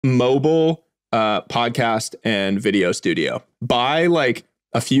mobile podcast and video studio. Buy like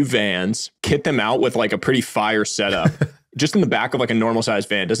a few vans, kit them out with like a pretty fire setup. Just in the back of like a normal sized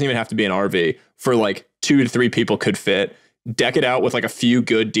van, doesn't even have to be an RV, for like 2 to 3 people could fit. Deck it out with like a few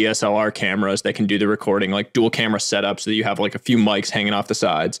good DSLR cameras that can do the recording, like dual camera setup, so that you have like a few mics hanging off the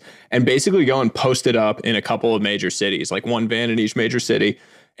sides, and basically go and post it up in a couple of major cities, like one van in each major city,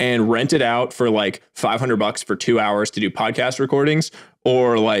 and rent it out for like $500 for 2 hours to do podcast recordings,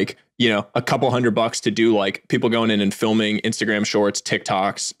 or like, you know, a couple $100 to do like people going in and filming Instagram shorts,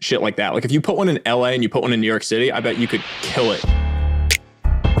 TikToks, shit like that. Like if you put one in LA and you put one in New York City, I bet you could kill it.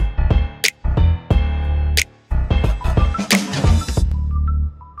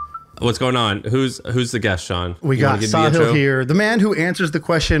 What's going on? Who's the guest, Sean? We got Sahil here, the man who answers the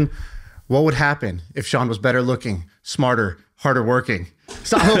question, what would happen if Sean was better looking, smarter, harder working?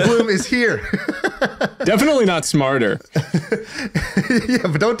 Sahil Bloom is here. Definitely not smarter. Yeah,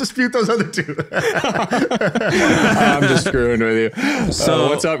 but don't dispute those other two. I'm just screwing with you. So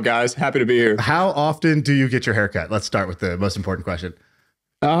what's up, guys? Happy to be here. How often do you get your haircut? Let's start with the most important question.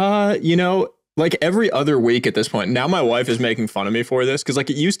 You know, like every other week at this point. Now my wife is making fun of me for this, because like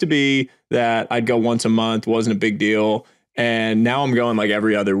it used to be that I'd go once a month, wasn't a big deal. And now I'm going like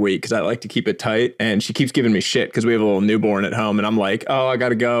every other week because I like to keep it tight. And she keeps giving me shit because we have a little newborn at home. And I'm like, oh, I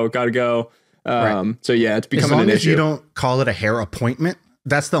gotta go. Right. So yeah, it's becoming an issue. As long as you don't call it a hair appointment,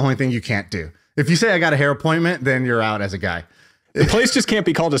 that's the only thing you can't do. If you say I got a hair appointment, then you're out as a guy. The place just can't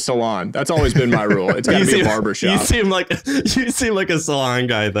be called a salon. That's always been my rule. It's got to be a barber shop. You seem like a salon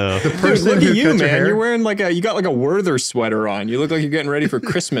guy, though. The person Dude, look at you, man. Hair? You're wearing you got like a Werther sweater on. You look like you're getting ready for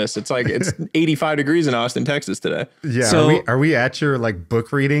Christmas. It's like it's 85 degrees in Austin, Texas today. Yeah. So, are we at your like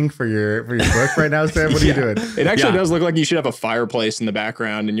book reading for your book right now, Sam? What are you doing? It actually does look like you should have a fireplace in the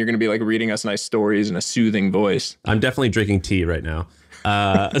background, and you're going to be like reading us nice stories in a soothing voice. I'm definitely drinking tea right now.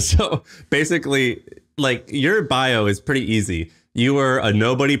 So basically, like your bio is pretty easy. You were a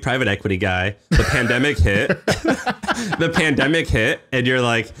nobody private equity guy. The pandemic hit. The pandemic hit, and you're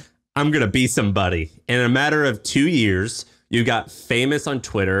like, I'm gonna be somebody. In a matter of 2 years, you got famous on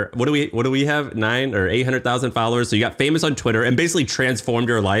Twitter. What do we have? 900,000 or 800,000 followers. So you got famous on Twitter and basically transformed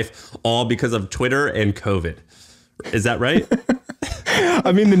your life all because of Twitter and COVID. Is that right?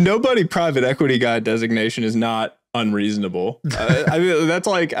 I mean, the nobody private equity guy designation is not unreasonable. I mean, that's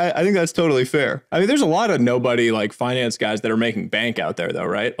like, I think that's totally fair. I mean, there's a lot of nobody like finance guys that are making bank out there though,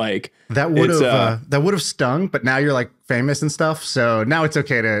 right? Like that would have stung, but now you're like famous and stuff. So now it's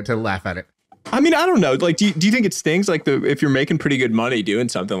okay to laugh at it. I mean, I don't know. Like, do you think it stings? Like if you're making pretty good money doing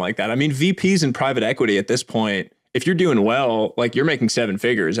something like that? I mean, VPs in private equity at this point, if you're doing well, like you're making 7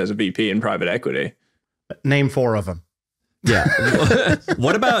 figures as a VP in private equity. Name 4 of them. Yeah.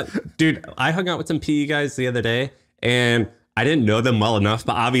 What about, dude, I hung out with some PE guys the other day and I didn't know them well enough,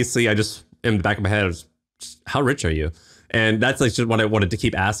 but obviously I just, in the back of my head, I was, how rich are you? And that's like just what I wanted to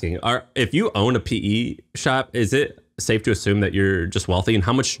keep asking. If you own a PE shop, is it safe to assume that you're just wealthy, and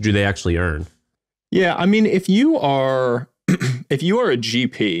how much do they actually earn? Yeah. I mean, if you are a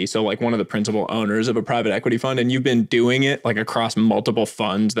GP, so like one of the principal owners of a private equity fund, and you've been doing it like across multiple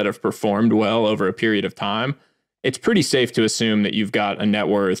funds that have performed well over a period of time, it's pretty safe to assume that you've got a net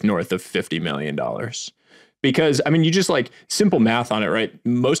worth north of $50 million. Because, I mean, you just like simple math on it, right?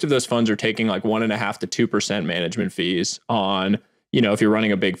 Most of those funds are taking like 1.5% to 2% management fees on, you know, if you're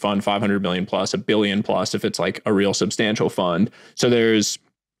running a big fund, 500 million plus, $1 billion plus, if it's like a real substantial fund. So there's,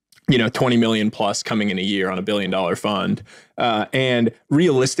 you know, 20 million plus coming in a year on $1 billion fund. And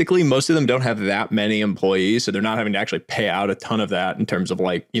realistically, most of them don't have that many employees. So they're not having to actually pay out a ton of that in terms of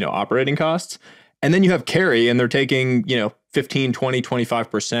like, you know, operating costs. And then you have carry, and they're taking, you know, 15, 20,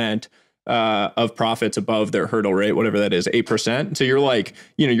 25% of profits above their hurdle rate, whatever that is, 8%. So you're like,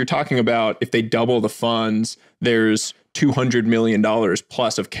 you know, you're talking about if they double the funds, there's $200 million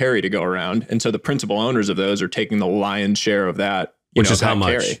plus of carry to go around. And so the principal owners of those are taking the lion's share of that. Which is how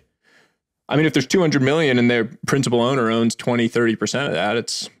much? Carry. I mean, if there's 200 million and their principal owner owns 20, 30% of that,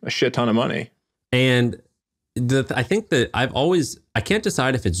 it's a shit ton of money. And I think that I can't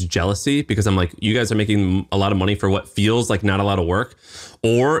decide if it's jealousy because I'm like, you guys are making a lot of money for what feels like not a lot of work,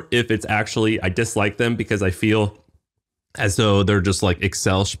 or if it's actually, I dislike them because I feel as though they're just like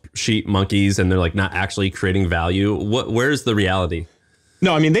Excel sheet monkeys and they're like not actually creating value. Where's the reality?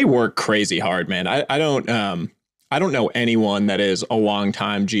 No, I mean, they work crazy hard, man. I don't know anyone that is a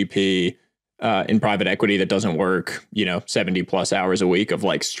longtime GP in private equity that doesn't work, you know, 70 plus hours a week of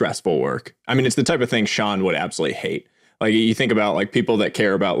like stressful work. I mean, it's the type of thing Sean would absolutely hate. Like you think about like people that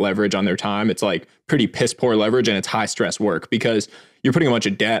care about leverage on their time, it's like pretty piss poor leverage and it's high stress work because you're putting a bunch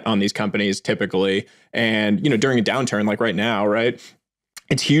of debt on these companies typically. And, you know, during a downturn like right now, right,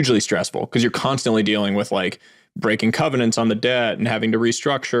 it's hugely stressful because you're constantly dealing with like breaking covenants on the debt and having to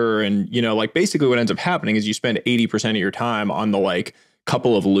restructure. And, you know, like basically what ends up happening is you spend 80% of your time on the like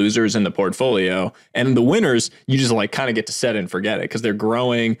couple of losers in the portfolio, and the winners, you just like kind of get to set and forget it because they're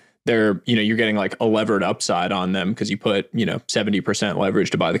growing. They're, you know, you're getting like a levered upside on them because you put, you know, 70% leverage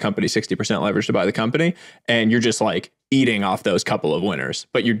to buy the company, 60% leverage to buy the company. And you're just like eating off those couple of winners,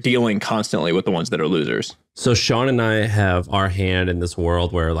 but you're dealing constantly with the ones that are losers. So Sean and I have our hand in this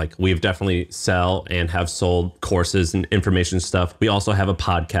world where like we've definitely sell and have sold courses and information stuff. We also have a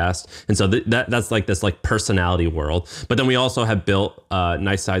podcast. And so that's like this like personality world. But then we also have built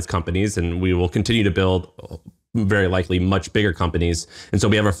nice sized companies, and we will continue to build very likely much bigger companies. And so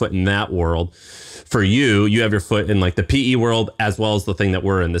we have our foot in that world. For you, you have your foot in like the PE world, as well as the thing that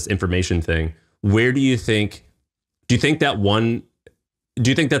we're in, this information thing. Where do you think that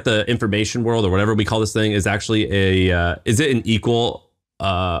the information world, or whatever we call this thing, is actually is it an equal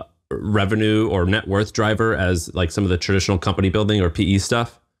revenue or net worth driver as like some of the traditional company building or PE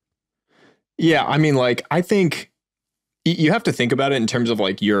stuff? Yeah. I mean, like, I think you have to think about it in terms of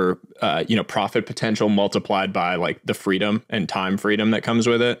like your, you know, profit potential multiplied by like the freedom and time freedom that comes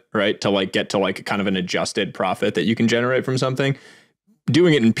with it, right? To like get to like kind of an adjusted profit that you can generate from something.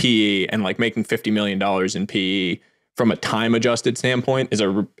 Doing it in PE and like making $50 million in PE from a time adjusted standpoint is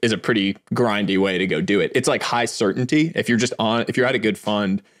a pretty grindy way to go do it. It's like high certainty. If you're at a good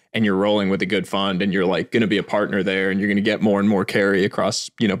fund and you're rolling with a good fund and you're like going to be a partner there and you're going to get more and more carry across,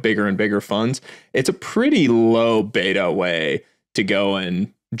 you know, bigger and bigger funds, it's a pretty low beta way to go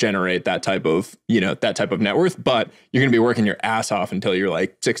and generate that type of, you know, that type of net worth. But you're going to be working your ass off until you're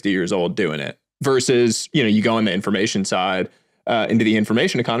like 60 years old doing it, versus, you know, you go on the information side, into the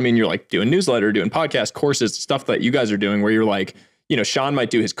information economy, and you're like doing newsletter, doing podcasts, courses, stuff that you guys are doing, where you're like, you know, Sean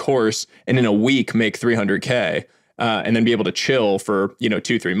might do his course and in a week make 300K. And then be able to chill for, you know,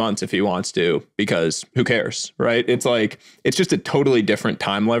 2-3 months if he wants to, because who cares, right? It's like, it's just a totally different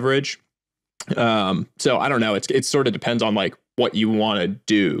time leverage. So I don't know. It sort of depends on like what you want to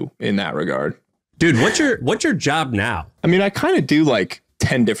do in that regard. Dude, what's your job now? I mean, I kind of do like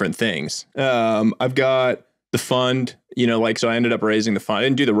 10 different things. I've got the fund, you know, like, so I ended up raising the fund. I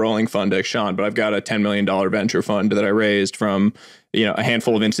didn't do the rolling fund like Sean, but I've got a $10 million venture fund that I raised from, you know, a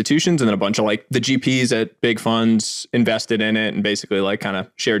handful of institutions, and then a bunch of like the GPs at big funds invested in it and basically like kind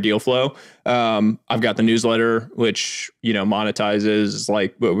of share deal flow. I've got the newsletter, which, you know, monetizes,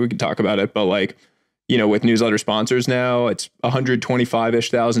 like, well, we can talk about it, but like, you know, with newsletter sponsors now, it's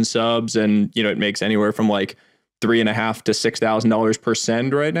 125-ish thousand subs, and, you know, it makes anywhere from like $3,500 to $6,000 per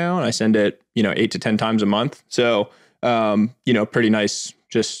send right now. And I send it, you know, 8 to 10 times a month. So, you know, pretty nice,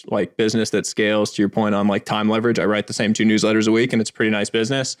 just like business that scales. To your point on like time leverage, I write the same 2 newsletters a week, and it's a pretty nice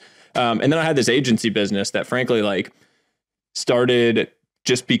business. And then I had this agency business that frankly like started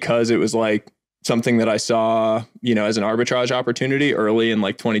just because it was like something that I saw, you know, as an arbitrage opportunity early in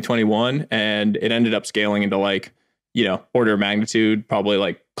like 2021. And it ended up scaling into like, you know, order of magnitude, probably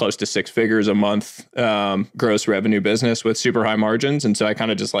like close to 6 figures a month, gross revenue business with super high margins. And so I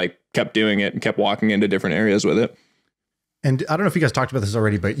kind of just like kept doing it and kept walking into different areas with it. And I don't know if you guys talked about this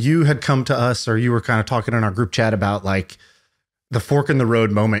already, but you had come to us, or you were kind of talking in our group chat about like the fork in the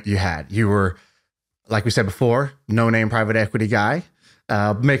road moment you had. You were, like we said before, no name private equity guy,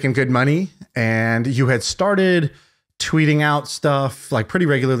 making good money. And you had started tweeting out stuff like pretty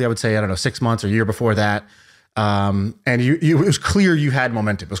regularly, I would say, I don't know, 6 months or a year before that. And it was clear you had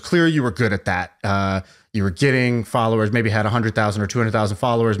momentum. It was clear you were good at that. You were getting followers, maybe had 100,000 or 200,000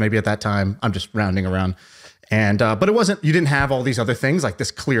 followers, maybe at that time. I'm just rounding around. And, but it wasn't, you didn't have all these other things like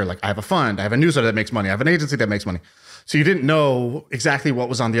this clear, like I have a fund, I have a newsletter that makes money, I have an agency that makes money. So you didn't know exactly what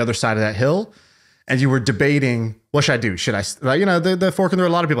was on the other side of that hill. And you were debating, what should I do? Should I, you know, the fork in the road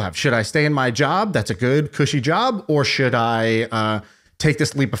a lot of people have, should I stay in my job? That's a good cushy job. Or should I, take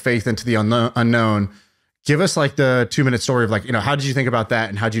this leap of faith into the unknown? Give us like the 2-minute story of like, you know, how did you think about that,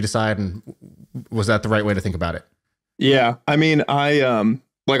 and how did you decide, and was that the right way to think about it? Yeah. I mean, I,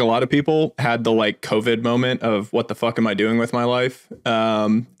 like a lot of people, had the like COVID moment of what the fuck am I doing with my life?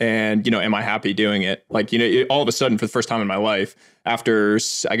 And, you know, am I happy doing it? Like, you know, all of a sudden for the first time in my life, after,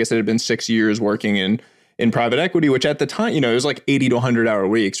 I guess it had been 6 years working in private equity, which at the time, you know, it was like 80 to 100-hour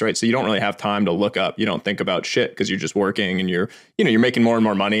weeks, right? So you don't really have time to look up. You don't think about shit because you're just working, and you're making more and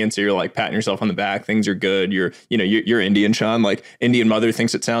more money. And so you're like patting yourself on the back. Things are good. You're Indian, Sean, like Indian mother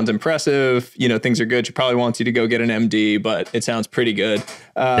thinks it sounds impressive. You know, things are good. She probably wants you to go get an MD, but it sounds pretty good.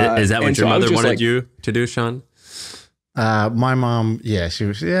 Is that what your mother wanted you to do, Sean? My mom, yeah, she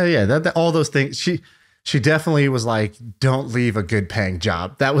was, that all those things. She definitely was like, don't leave a good paying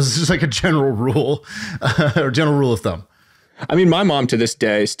job. That was just like a general rule or general rule of thumb. I mean, my mom to this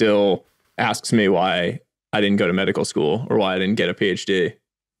day still asks me why I didn't go to medical school or why I didn't get a PhD.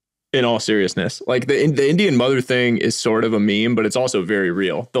 In all seriousness, like the Indian mother thing is sort of a meme, but it's also very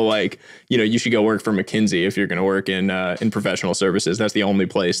real. The like, you should go work for McKinsey if you're going to work in professional services. That's the only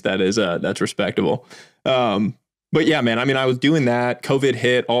place that is that's respectable. But yeah, man, I mean, I was doing that. COVID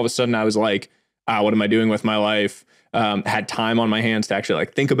hit. All of a sudden, I was like, what am I doing with my life? Had time on my hands to actually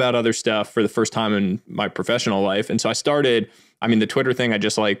like think about other stuff for the first time in my professional life. And so I started. I mean, the Twitter thing. I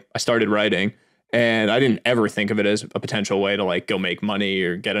started writing. And I didn't ever think of it as a potential way to like go make money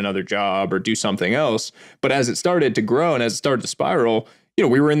or get another job or do something else. But as it started to grow and as it started to spiral,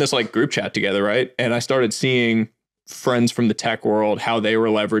 we were in this like group chat together, right? And I started seeing friends from the tech world, how they were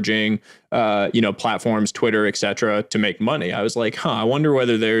leveraging, platforms, Twitter, et cetera, to make money. I was like, I wonder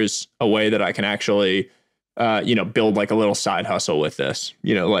whether there's a way that I can actually build like a little side hustle with this,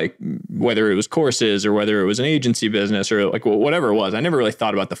 like whether it was courses or whether it was an agency business or like whatever it was. I never really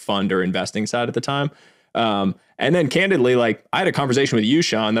thought about the fund or investing side at the time. And then candidly, like I had a conversation with you,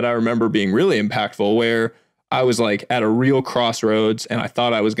 Sean, that I remember being really impactful where I was like at a real crossroads and I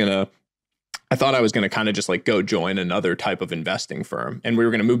thought I was going to kind of just like go join another type of investing firm. And we were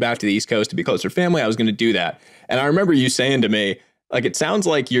going to move back to the East Coast to be closer to family. I was going to do that. And I remember you saying to me, like, it sounds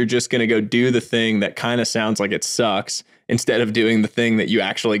like you're just going to go do the thing that kind of sounds like it sucks instead of doing the thing that you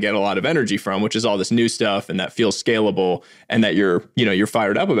actually get a lot of energy from, which is all this new stuff and that feels scalable and that you're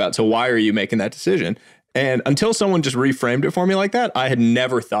fired up about. So why are you making that decision? And until someone just reframed it for me like that, I had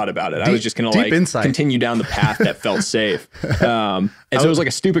never thought about it. I was just going to continue down the path that felt safe. And so it was like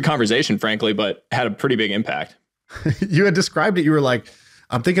a stupid conversation, frankly, but had a pretty big impact. You had described it. You were like,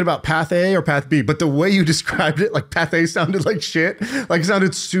 I'm thinking about path A or path B, but the way you described it, like path A sounded like shit, like it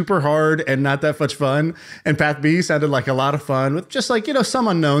sounded super hard and not that much fun. And path B sounded like a lot of fun with just like, some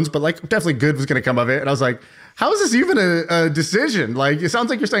unknowns, but like definitely good was going to come of it. And I was like, how is this even a decision? Like, it sounds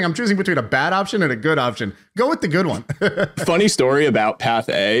like you're saying I'm choosing between a bad option and a good option. Go with the good one. Funny story about Path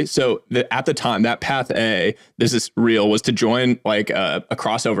A. So at the time, that Path A, this is real, was to join like a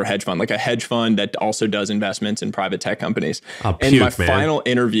crossover hedge fund, like a hedge fund that also does investments in private tech companies. And my final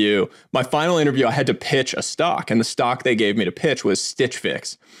interview, I had to pitch a stock, and the stock they gave me to pitch was Stitch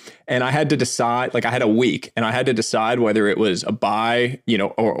Fix. And I had to decide, like I had a week, and I had to decide whether it was a buy,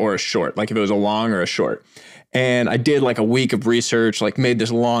 or a short, like if it was a long or a short. And I did like a week of research, like made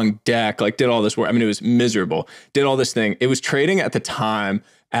this long deck, like did all this work. I mean, it was miserable. Did all this thing. It was trading at the time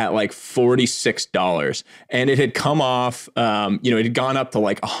at like $46. And it had come off, it had gone up to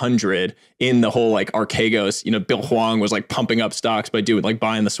like 100 in the whole like Archegos, Bill Huang was like pumping up stocks by doing like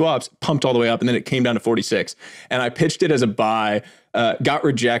buying the swaps, pumped all the way up. And then it came down to 46. And I pitched it as a buy, got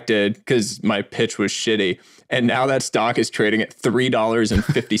rejected because my pitch was shitty. And now that stock is trading at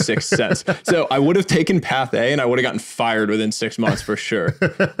 $3.56. So I would have taken Path A and I would have gotten fired within 6 months for sure.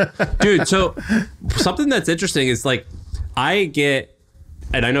 Dude, so something that's interesting is like I get,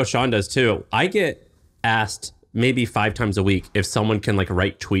 and I know Sean does too, I get asked maybe 5 times a week if someone can like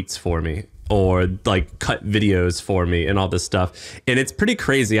write tweets for me or like cut videos for me and all this stuff. And it's pretty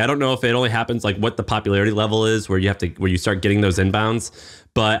crazy. I don't know if it only happens like what the popularity level is where you start getting those inbounds.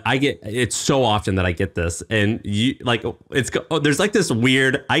 But it's so often that I get this, and there's like this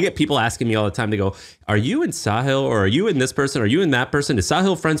weird, I get people asking me all the time to go, are you in Sahil or are you in this person? Are you in that person? Is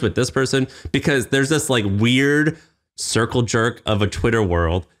Sahil friends with this person? Because there's this like weird circle jerk of a Twitter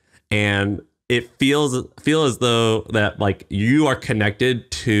world. And it feels as though that like you are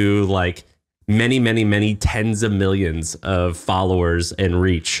connected to like many, many, many tens of millions of followers and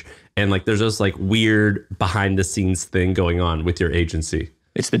reach. And like, there's this like weird behind the scenes thing going on with your agency.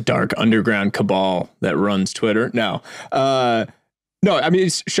 It's the dark underground cabal that runs Twitter. No, I mean,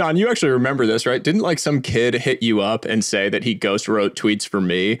 Sean, you actually remember this, right? Didn't like some kid hit you up and say that he ghost wrote tweets for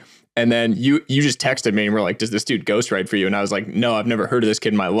me? And then you just texted me and were like, does this dude ghost write for you? And I was like, no, I've never heard of this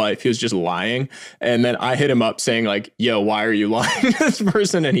kid in my life. He was just lying. And then I hit him up saying like, yo, why are you lying to this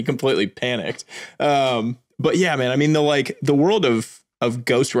person? And he completely panicked. But yeah, man, I mean, the world of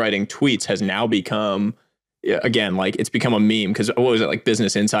ghostwriting tweets has now become, again, like it's become a meme because what was it, like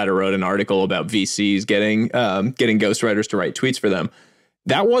Business Insider wrote an article about VCs getting ghostwriters to write tweets for them.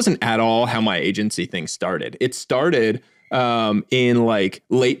 That wasn't at all how my agency thing started. It started in like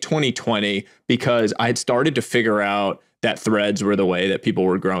late 2020 because I had started to figure out that threads were the way that people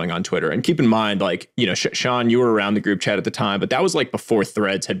were growing on Twitter. And keep in mind, like, Sean, you were around the group chat at the time, but that was like before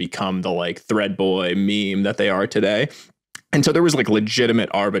threads had become the like thread boy meme that they are today. And so there was like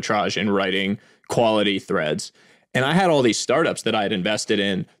legitimate arbitrage in writing quality threads. And I had all these startups that I had invested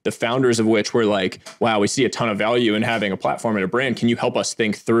in, the founders of which were like, wow, we see a ton of value in having a platform and a brand. Can you help us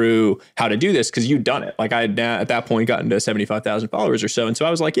think through how to do this? Because you'd done it. Like I had at that point gotten to 75,000 followers or so. And so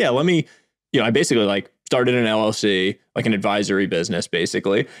I was like, yeah, let me, I basically like started an LLC, like an advisory business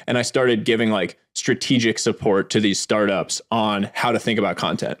basically. And I started giving like strategic support to these startups on how to think about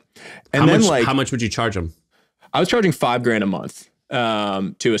content. And how much would you charge them? I was charging $5,000 a month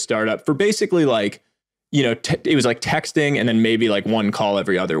to a startup for basically like, it was like texting and then maybe like one call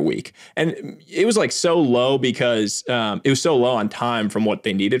every other week. And it was like so low because it was so low on time from what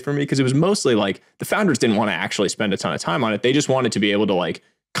they needed from me. Because it was mostly like the founders didn't want to actually spend a ton of time on it. They just wanted to be able to like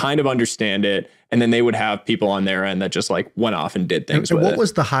kind of understand it. And then they would have people on their end that just like went off and did things with it. What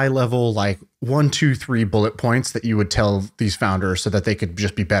was the high level, like 1, 2, 3 bullet points that you would tell these founders so that they could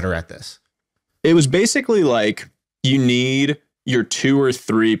just be better at this? It was basically like you need your 2 or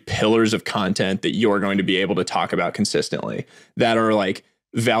 3 pillars of content that you're going to be able to talk about consistently that are like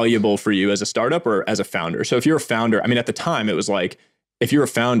valuable for you as a startup or as a founder. So if you're a founder, I mean, at the time it was like, if you're a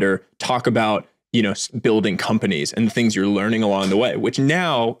founder, talk about, building companies and the things you're learning along the way, which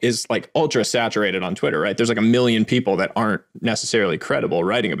now is like ultra saturated on Twitter, right? There's like 1 million people that aren't necessarily credible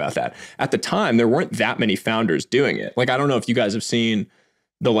writing about that. At the time, there weren't that many founders doing it. Like, I don't know if you guys have seen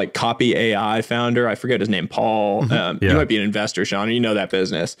the like Copy AI founder. I forget his name, Paul. You might be an investor, Sean, or you know that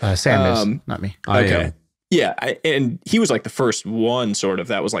business. Sam is, not me. Okay. Yeah. And he was like the first one sort of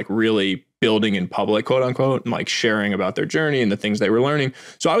that was like really building in public, quote unquote, and like sharing about their journey and the things they were learning.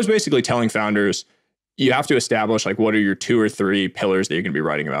 So I was basically telling founders, you have to establish like what are your 2 or 3 pillars that you're going to be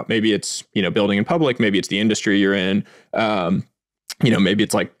writing about. Maybe it's, building in public. Maybe it's the industry you're in. Maybe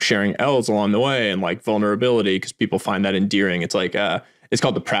it's like sharing L's along the way and like vulnerability because people find that endearing. It's like, it's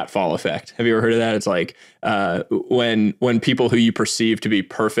called the pratfall effect. Have you ever heard of that? It's like when people who you perceive to be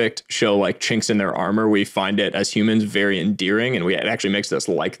perfect show like chinks in their armor, we find it as humans very endearing, and it actually makes us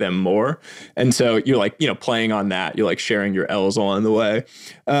like them more. And so you're like, playing on that, you're like sharing your L's along the way.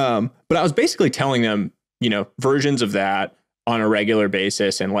 But I was basically telling them, versions of that on a regular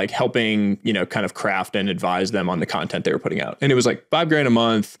basis and like helping, kind of craft and advise them on the content they were putting out. And it was like $5,000 a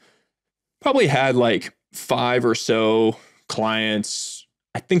month, probably had like 5 or so clients.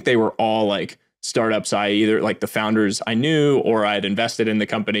 I think they were all like startups. I either like the founders I knew or I'd invested in the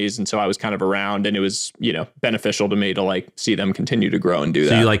companies. And so I was kind of around and it was, beneficial to me to like see them continue to grow and do that.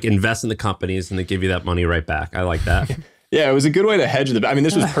 So you like invest in the companies and they give you that money right back. I like that. Yeah, it was a good way to hedge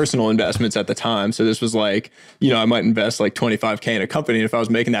this was personal investments at the time. So this was like, I might invest like $25K in a company. And if I was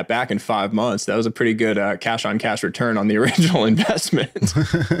making that back in 5 months, that was a pretty good cash on cash return on the original investment.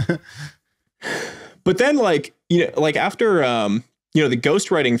 But then like, after, the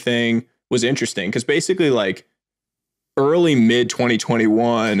ghostwriting thing was interesting because basically like early mid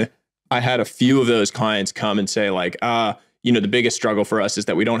 2021, I had a few of those clients come and say like, the biggest struggle for us is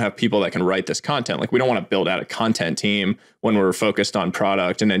that we don't have people that can write this content. Like we don't want to build out a content team when we're focused on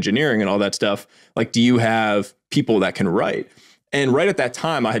product and engineering and all that stuff. Like, do you have people that can write? And right at that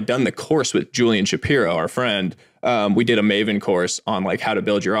time, I had done the course with Julian Shapiro, our friend. We did a Maven course on like how to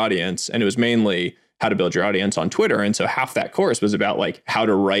build your audience. And it was mainly how to build your audience on Twitter. And so half that course was about like how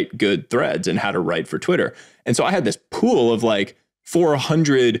to write good threads and how to write for Twitter. And so I had this pool of like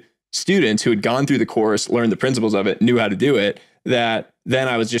 400 students who had gone through the course, learned the principles of it, knew how to do it, that then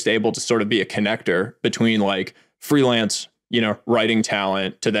I was just able to sort of be a connector between like freelance, writing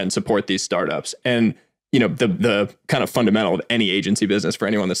talent to then support these startups. And, the kind of fundamental of any agency business for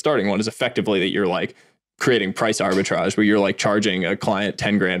anyone that's starting one is effectively that you're like creating price arbitrage where you're like charging a client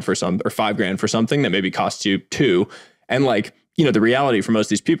 10 grand for some or 5 grand for something that maybe costs you 2. And like, the reality for most of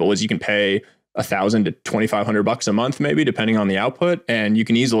these people is you can pay $1,000 to $2,500 a month, maybe depending on the output. And you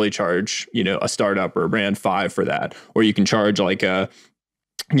can easily charge, a startup or a brand 5 for that. Or you can charge like a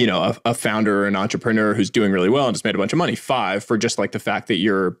founder or an entrepreneur who's doing really well and just made a bunch of money 5 for just like the fact that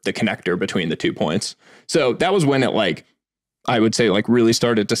you're the connector between the 2 points. So that was when it like, I would say like really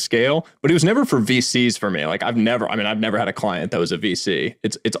started to scale, but it was never for VCs for me. Like I've never had a client that was a VC.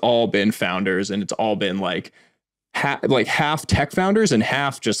 It's all been founders and it's all been like half tech founders and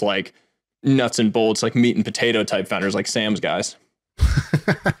half just like nuts and bolts, like meat and potato type founders, like Sam's guys.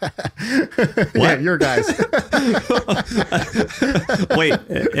 Yeah, your guys. Wait,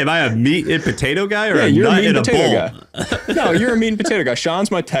 am I a meat and potato guy or you're a nut a meat and in a potato bowl? guy. No, you're a meat and potato guy. Sean's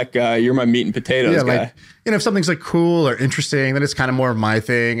my tech guy. You're my meat and potatoes guy. Like, if something's like cool or interesting, then it's kind of more of my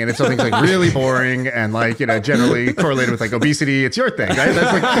thing. And if something's like really boring and like, generally correlated with like obesity, it's your thing, right?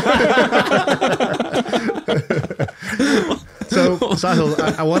 That's like. So Sahil,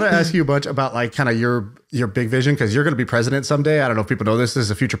 I want to ask you a bunch about like kind of your big vision, because you're going to be president someday. I don't know if people know this. There's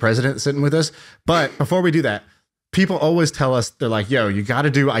a future president sitting with us. But before we do that, people always tell us, they're like, yo, you got to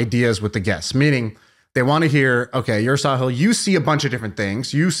do ideas with the guests, meaning they want to hear, okay, you're Sahil, you see a bunch of different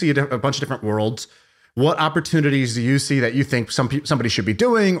things. You see a bunch of different worlds. What opportunities do you see that you think somebody should be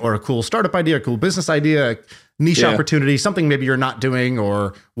doing, or a cool startup idea, a cool business idea, a niche opportunity, something maybe you're not doing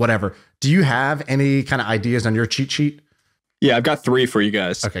or whatever? Do you have any kind of ideas on your cheat sheet? Yeah, I've got 3 for you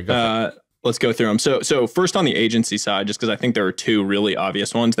guys. Okay, go for it. Let's go through them. So first on the agency side, just because I think there are 2 really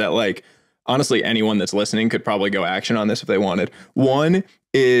obvious ones that, like, honestly, anyone that's listening could probably go action on this if they wanted. One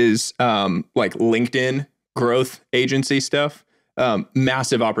is like LinkedIn growth agency stuff.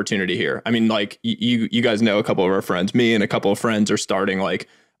 Massive opportunity here. I mean, like you guys know a couple of our friends, me and a couple of friends are starting like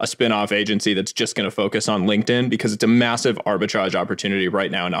a spin-off agency that's just going to focus on LinkedIn because it's a massive arbitrage opportunity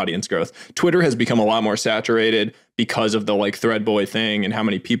right now in audience growth. Twitter has become a lot more saturated because of the like thread boy thing and how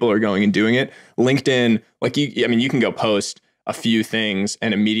many people are going and doing it. LinkedIn, like you can go post a few things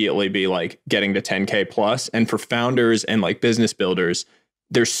and immediately be like getting to 10K plus. And for founders and like business builders,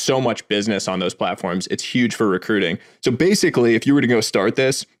 there's so much business on those platforms. It's huge for recruiting. So basically, if you were to go start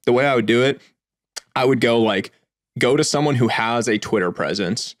this, the way I would do it, I would go to someone who has a Twitter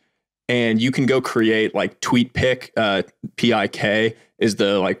presence, and you can go create like TweetPic, PIK is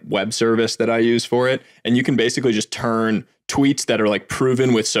the like web service that I use for it. And you can basically just turn tweets that are like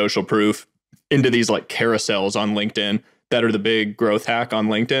proven with social proof into these like carousels on LinkedIn that are the big growth hack on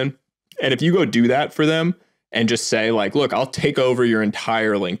LinkedIn. And if you go do that for them and just say like, look, I'll take over your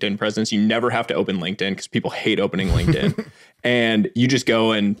entire LinkedIn presence. You never have to open LinkedIn because people hate opening LinkedIn. And you just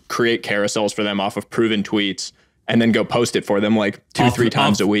go and create carousels for them off of proven tweets and then go post it for them like 2-3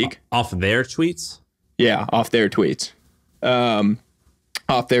 times a week. Off their tweets? Yeah, off their tweets.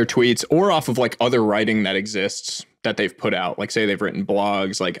 Off their tweets or off of like other writing that exists that they've put out. Like say they've written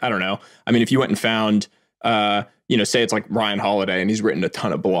blogs, like, I don't know. I mean, if you went and found, say it's like Ryan Holiday and he's written a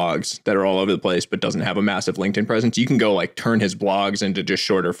ton of blogs that are all over the place, but doesn't have a massive LinkedIn presence. You can go like turn his blogs into just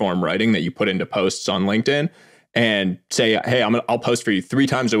shorter form writing that you put into posts on LinkedIn and say, hey, I'll post for you 3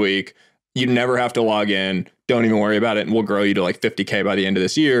 times a week. You never have to log in. Don't even worry about it. And we'll grow you to like 50K by the end of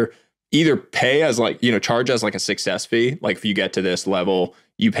this year. Either pay as like, charge as like a success fee. Like if you get to this level,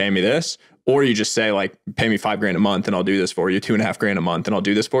 you pay me this, or you just say like, pay me $5,000 a month and I'll do this for you, $2,500 a month and I'll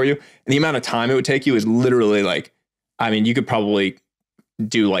do this for you. And the amount of time it would take you is literally like, I mean, you could probably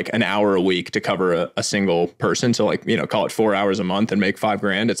do like an hour a week to cover a single person. So like, call it 4 hours a month and make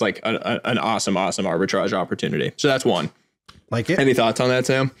 $5,000. It's like an awesome arbitrage opportunity. So that's one. Like it. Any thoughts on that,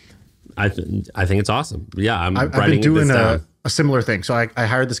 Sam? I think it's awesome. Yeah, I've been doing a similar thing. So I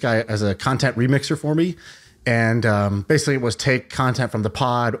hired this guy as a content remixer for me. And basically it was take content from the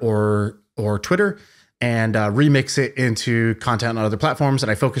pod or Twitter and remix it into content on other platforms.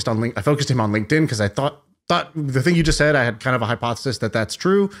 And I focused him on LinkedIn because I thought the thing you just said, I had kind of a hypothesis that that's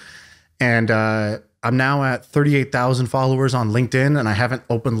true. And I'm now at 38,000 followers on LinkedIn, and I haven't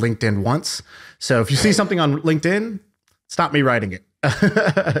opened LinkedIn once. So if you see something on LinkedIn, it's not me writing it.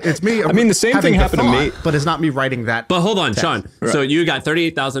 It's me. I mean, the same thing happened to me, but it's not me writing that. But hold on, Sean. Right. So you got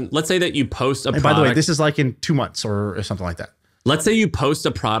 38,000. Let's say that you post a product. By the way, this is like in 2 months or something like that. Let's say you post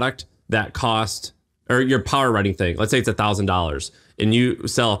a product that cost, or your power writing thing. Let's say it's $1,000, and you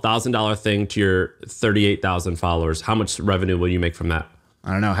sell $1,000 thing to your 38,000 followers. How much revenue will you make from that?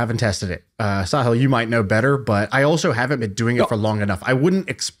 I don't know. Haven't tested it. Sahil, you might know better, but I also haven't been doing it for long enough. I wouldn't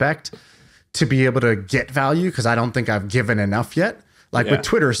expect to be able to get value because I don't think I've given enough yet. Like with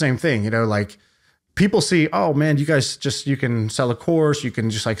Twitter, same thing, like people see, oh man, you guys you can sell a course. You can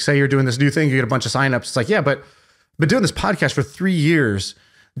just like say you're doing this new thing. You get a bunch of signups. It's like, yeah, but doing this podcast for 3 years,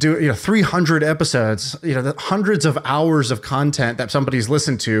 300 episodes, hundreds of hours of content that somebody's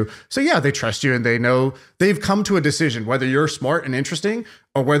listened to. So yeah, they trust you and they know they've come to a decision, whether you're smart and interesting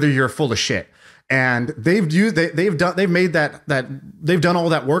or whether you're full of shit. And they've done all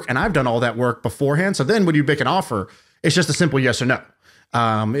that work, and I've done all that work beforehand. So then when you make an offer, it's just a simple yes or no.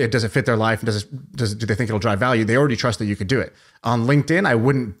 Does it fit their life? Do they think it'll drive value? They already trust that you could do it. On LinkedIn, I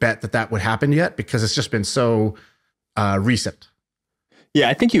wouldn't bet that would happen yet because it's just been so recent. Yeah,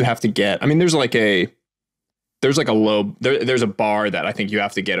 I think you have to get. I mean, there's a bar that I think you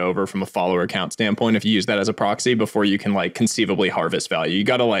have to get over from a follower count standpoint if you use that as a proxy before you can like conceivably harvest value. You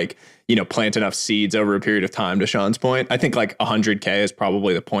got to plant enough seeds over a period of time, to Sean's point. I think like 100K is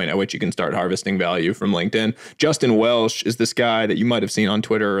probably the point at which you can start harvesting value from LinkedIn. Justin Welsh is this guy that you might have seen on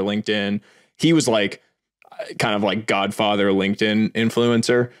Twitter or LinkedIn. He was like kind of like Godfather LinkedIn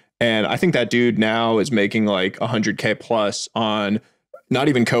influencer. And I think that dude now is making like 100K plus on not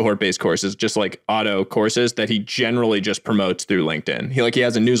even cohort-based courses, just like auto courses that he generally just promotes through LinkedIn. He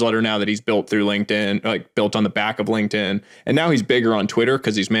has a newsletter now that he's built through LinkedIn, like built on the back of LinkedIn. And now he's bigger on Twitter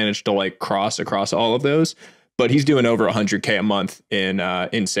because he's managed to like cross across all of those. but he's doing over 100K a month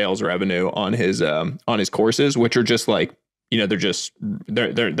in sales revenue on his courses, which are just like, you know,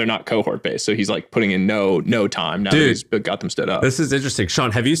 they're not cohort based. So he's like putting in no time now that he's got them stood up. This is interesting.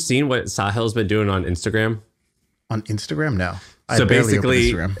 Sean, have you seen what Sahil's been doing on Instagram? On Instagram? No. So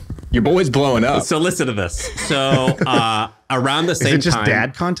basically, your boy's blowing up. So listen to this. So around the same time. Is it just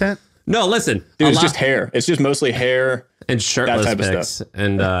dad content? No, listen. Dude, it's just hair. It's just mostly hair. And shirtless pics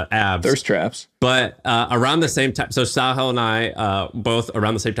and abs. Thirst traps. But around the same time, so Sahil and I both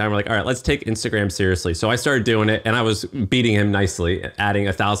around the same time were like, all right, let's take Instagram seriously. So I started doing it and I was beating him nicely, adding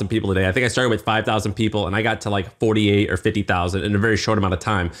 1,000 people a day. I think I started with 5,000 people and I got to like 48 or 50,000 in a very short amount of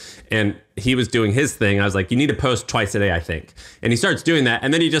time. And he was doing his thing. I was like, you need to post twice a day, I think. And he starts doing that.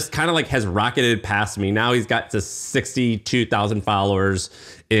 And then he just kind of like has rocketed past me. Now he's got to 62,000 followers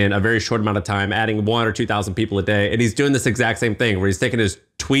in a very short amount of time, adding 1,000 or 2,000 people a day. And he's doing this exact same thing where he's taking his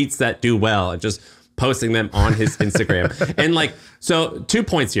tweets that do well and just posting them on his Instagram. And like, so 2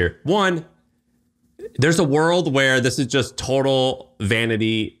 points here. One, there's a world where this is just total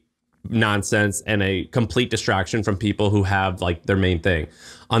vanity nonsense and a complete distraction from people who have like their main thing.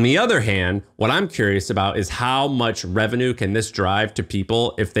 On the other hand, what I'm curious about is how much revenue can this drive to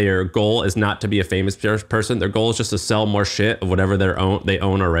people if their goal is not to be a famous person. Their goal is just to sell more shit of whatever they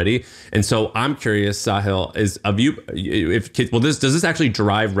own already. And so I'm curious, Sahil, does this actually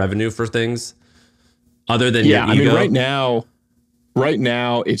drive revenue for things other than your ego? I mean, right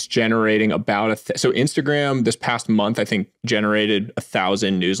now it's generating about so Instagram this past month, I think, generated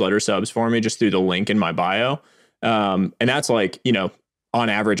 1,000 newsletter subs for me just through the link in my bio. And that's like, you know, on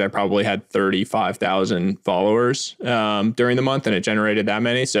average, I probably had 35,000 followers during the month and it generated that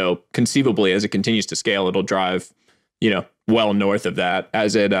many. So conceivably, as it continues to scale, it'll drive, you know, well north of that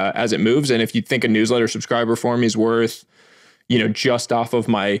as it moves. And if you think a newsletter subscriber for me is worth, you know, just off of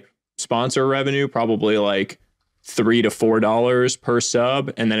my sponsor revenue, probably like $3 to $4 per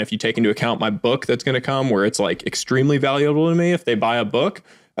sub. And then if you take into account my book that's going to come, where it's like extremely valuable to me if they buy a book,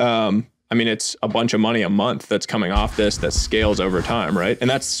 I mean, it's a bunch of money a month that's coming off this that scales over time, right? And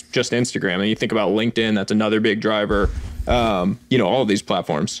that's just Instagram. And you think about LinkedIn, that's another big driver. You know, all of these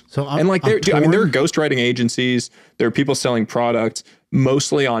platforms. So there are ghostwriting agencies. There are people selling products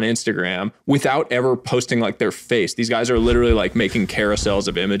mostly on Instagram without ever posting like their face. These guys are literally like making carousels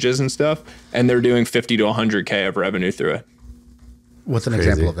of images and stuff, and they're doing 50 to 100K of revenue through it. What's an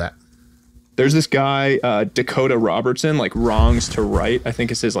example of that? There's this guy, Dakota Robertson, like Wrongs to Right, I think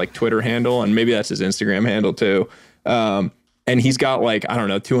is his like Twitter handle, and maybe that's his Instagram handle too. And he's got like, I don't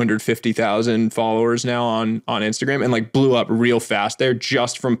know, 250,000 followers now on Instagram, and like blew up real fast there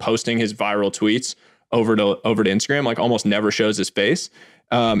just from posting his viral tweets over to Instagram. Like almost never shows his face.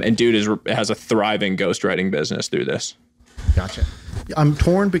 And dude has a thriving ghostwriting business through this. Gotcha. I'm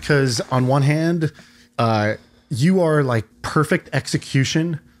torn because on one hand, you are like perfect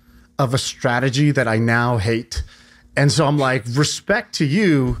execution of a strategy that I now hate. And so I'm like, respect to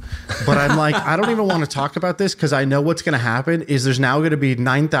you, but I'm like, I don't even want to talk about this because I know what's going to happen is there's now going to be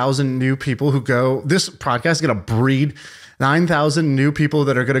 9,000 new people who go, this podcast is going to breed 9,000 new people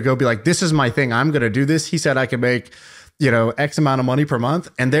that are going to go be like, this is my thing. I'm going to do this. He said I can make, you know, X amount of money per month,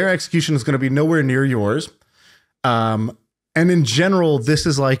 and their execution is going to be nowhere near yours. And in general, this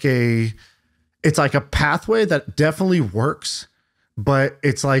is like it's like a pathway that definitely works, but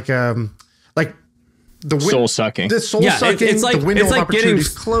it's like the soul sucking. The soul sucking. It's like the window of opportunity is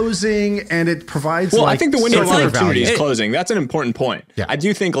closing, and it provides. Well, I think the window of opportunity is closing. That's an important point. Yeah. I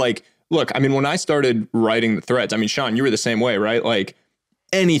do think like, look, I mean, when I started writing the threads, I mean, Sean, you were the same way, right? Like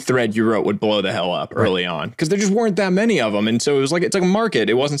any thread you wrote would blow the hell up early on because there just weren't that many of them, and so it's like a market.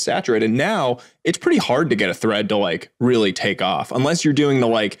 It wasn't saturated. Now it's pretty hard to get a thread to like really take off unless you're doing the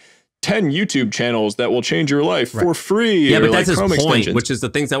like 10 YouTube channels that will change your life for free. Yeah, but that's like his point, which is the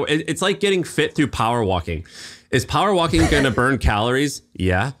things that it's like getting fit through power walking. Is power walking going to burn calories?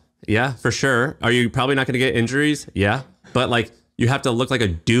 Yeah, for sure. Are you probably not going to get injuries? Yeah, but like you have to look like a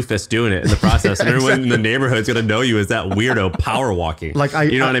doofus doing it in the process, and everyone in the neighborhood is going to know you as that weirdo power walking. Like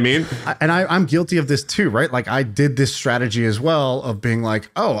you know what I mean? I'm guilty of this too, right? Like I did this strategy as well of being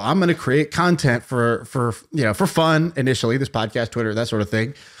like, oh, I'm going to create content for fun initially, this podcast, Twitter, that sort of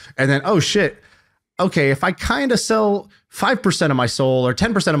thing. And then, oh shit, okay, if I kind of sell 5% of my soul or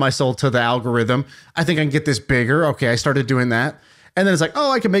 10% of my soul to the algorithm, I think I can get this bigger. Okay, I started doing that. And then it's like,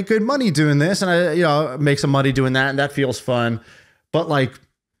 oh, I can make good money doing this. And I, make some money doing that. And that feels fun. But like,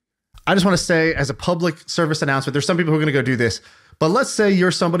 I just want to say as a public service announcement, there's some people who are going to go do this. But let's say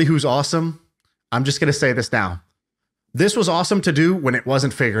you're somebody who's awesome. I'm just going to say this now. This was awesome to do when it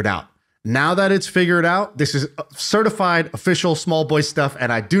wasn't figured out. Now that it's figured out, this is certified official small boy stuff,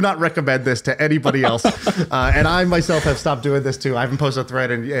 and I do not recommend this to anybody else. And I myself have stopped doing this too. I haven't posted a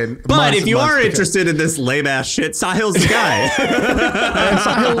thread in But if you are interested in this lame ass shit, Sahil's the guy.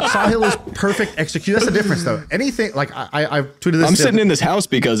 And Sahil is perfect execute. That's the difference, though. Anything like I tweeted this. I'm sitting in this house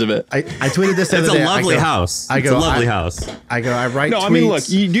because of it. I tweeted this. It's a lovely house. It's a lovely house. I write. No, tweets. I mean,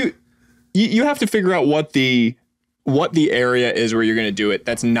 look, you have to figure out what the area is where you're going to do it.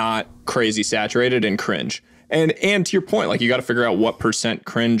 That's not crazy saturated and cringe. And to your point, like you got to figure out what %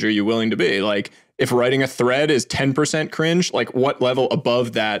 cringe are you willing to be. Like if writing a thread is 10% cringe, like what level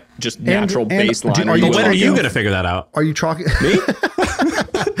above that just natural baseline are you? But when are you going to figure that out? Are you talking me?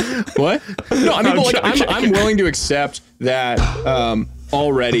 What? No, I mean, but like I'm willing to accept that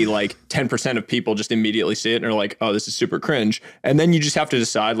already like 10% of people just immediately see it and are like, oh, this is super cringe. And then you just have to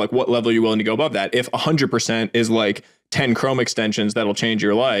decide like what level you're willing to go above that. If 100% is like 10 Chrome extensions that'll change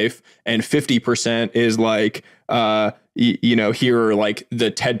your life, and 50% is like, here are like the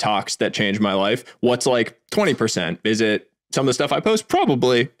TED Talks that changed my life. What's like 20%? Is it some of the stuff I post?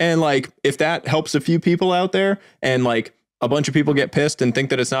 Probably. And like, if that helps a few people out there and like a bunch of people get pissed and think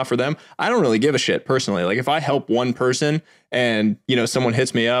that it's not for them, I don't really give a shit personally. Like if I help one person and, someone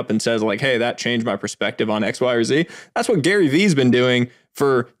hits me up and says like, hey, that changed my perspective on X, Y, or Z. That's what Gary Vee's been doing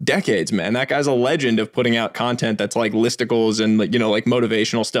for decades, man. That guy's a legend of putting out content that's like listicles and like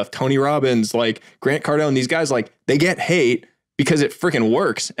motivational stuff. Tony Robbins, like Grant Cardone, these guys, like they get hate because it freaking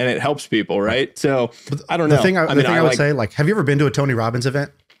works and it helps people. Right. So I don't know. The thing I would say, like, have you ever been to a Tony Robbins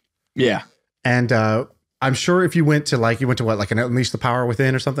event? Yeah. And, I'm sure if you went to what, like an Unleash the Power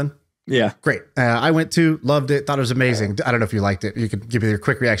Within or something? Yeah. Great. I went to, loved it, thought it was amazing. I don't know if you liked it. You could give me your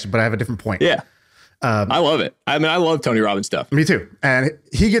quick reaction, but I have a different point. Yeah. I love it. I mean, I love Tony Robbins stuff. Me too. And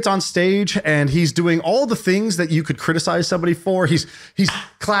he gets on stage and he's doing all the things that you could criticize somebody for. He's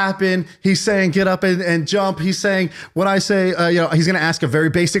clapping. He's saying, get up and jump. He's saying, when I say, he's going to ask a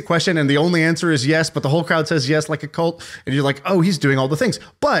very basic question and the only answer is yes, but the whole crowd says yes, like a cult. And you're like, oh, he's doing all the things.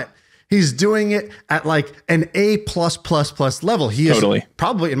 But he's doing it at like an A++ level. He is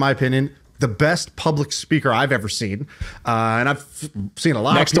probably, in my opinion, the best public speaker I've ever seen. And I've seen a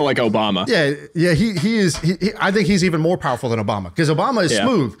lot next to like Obama. Yeah. He is. I think he's even more powerful than Obama because Obama is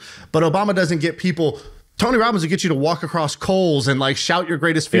smooth, but Obama doesn't get people. Tony Robbins will get you to walk across coals and like shout your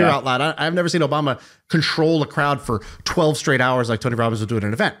greatest fear out loud. I've never seen Obama control a crowd for 12 straight hours like Tony Robbins will do at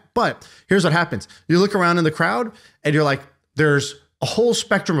an event. But here's what happens. You look around in the crowd and you're like, there's a whole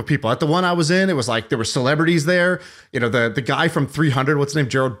spectrum of people. At the one I was in, it was like there were celebrities there. The guy from 300, what's his name?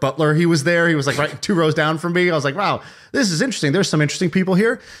 Gerald Butler. He was there. He was like right 2 rows down from me. I was like, wow, this is interesting. There's some interesting people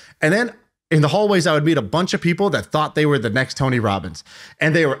here. And then in the hallways, I would meet a bunch of people that thought they were the next Tony Robbins.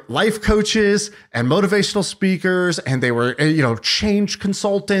 And they were life coaches and motivational speakers. And they were, change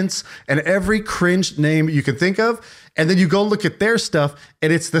consultants and every cringe name you can think of. And then you go look at their stuff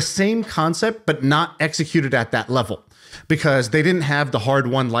and it's the same concept, but not executed at that level. Because they didn't have the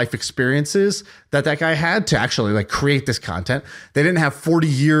hard-won life experiences that guy had to actually like create this content. They didn't have 40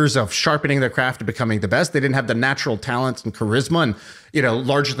 years of sharpening their craft to becoming the best. They didn't have the natural talents and charisma and,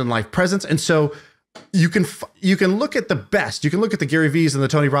 larger than life presence. And so you can look at the best. You can look at the Gary Vee's and the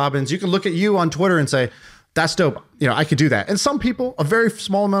Tony Robbins. You can look at you on Twitter and say, that's dope. I could do that. And some people, a very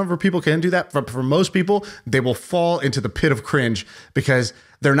small number of people can do that. But for most people, they will fall into the pit of cringe because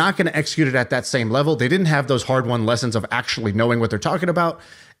they're not going to execute it at that same level. They didn't have those hard-won lessons of actually knowing what they're talking about.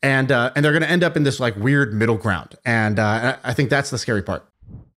 And they're going to end up in this like weird middle ground. And I think that's the scary part.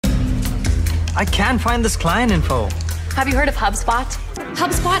 I can't find this client info. Have you heard of HubSpot?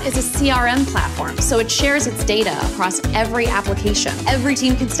 HubSpot is a CRM platform, so it shares its data across every application. Every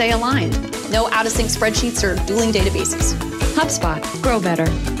team can stay aligned. No out-of-sync spreadsheets or dueling databases. HubSpot. Grow better.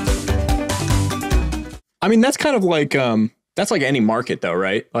 I mean, that's kind of like, that's like any market though,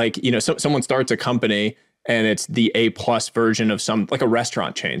 right? Like, someone starts a company and it's the A+ version of like a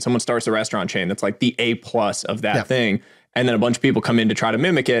restaurant chain. Someone starts a restaurant chain that's like the A+ of that thing. And then a bunch of people come in to try to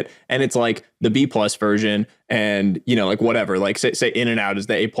mimic it. And it's like the B+ version and, like whatever, like say In-N-Out is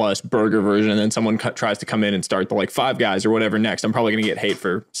the A+ burger version. And then someone tries to come in and start the like Five Guys or whatever next. I'm probably going to get hate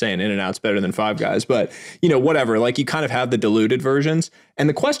for saying In-N-Out's better than Five Guys, but whatever, like you kind of have the diluted versions. And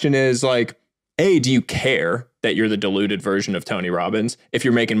the question is like, A, do you care that you're the diluted version of Tony Robbins if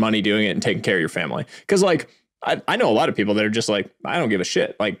you're making money doing it and taking care of your family? Because like, I know a lot of people that are just like, I don't give a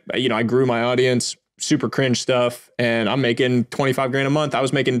shit. Like, I grew my audience, super cringe stuff, and I'm making 25 grand a month. I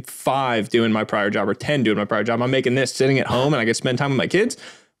was making 5 doing my prior job or 10 doing my prior job. I'm making this sitting at home and I get to spend time with my kids.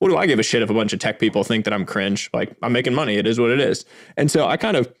 What do I give a shit if a bunch of tech people think that I'm cringe? Like, I'm making money. It is what it is. And so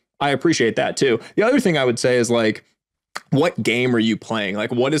I appreciate that too. The other thing I would say is like, what game are you playing?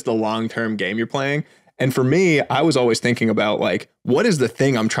 Like, what is the long-term game you're playing? And for me, I was always thinking about like, what is the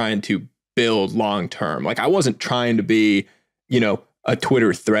thing I'm trying to build long-term? Like, I wasn't trying to be, a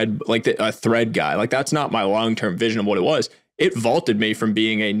Twitter thread, like a thread guy. Like, that's not my long-term vision of what it was. It vaulted me from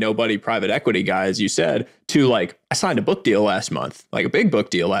being a nobody private equity guy, as you said, to like, I signed a book deal last month, like a big book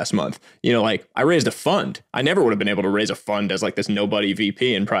deal last month. Like I raised a fund. I never would have been able to raise a fund as like this nobody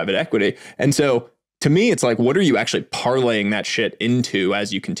VP in private equity. And so to me, it's like, what are you actually parlaying that shit into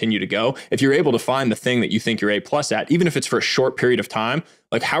as you continue to go? If you're able to find the thing that you think you're A+ at, even if it's for a short period of time,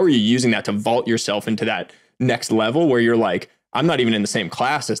 like how are you using that to vault yourself into that next level where you're like, I'm not even in the same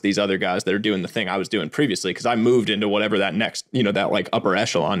class as these other guys that are doing the thing I was doing previously, because I moved into whatever that next, that like upper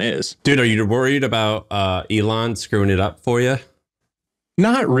echelon is. Dude, are you worried about Elon screwing it up for you?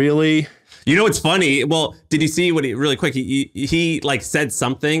 Not really. It's funny. Well, did you see what really quick? He like said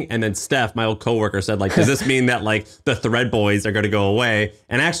something, and then Steph, my old coworker, said like, does this mean that like the Thread boys are going to go away?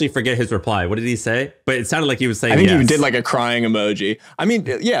 And I actually forget his reply. What did he say? But it sounded like he was saying, I think yes. he did like a crying emoji. I mean,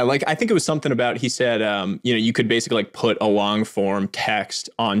 yeah, like I think it was something about, he said, you could basically like put a long form text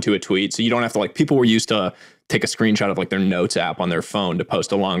onto a tweet. So you don't have to like, people were used to take a screenshot of like their notes app on their phone to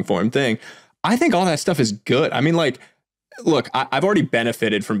post a long form thing. I think all that stuff is good. I mean, like, look, I've already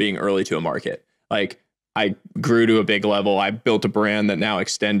benefited from being early to a market. Like I grew to a big level. I built a brand that now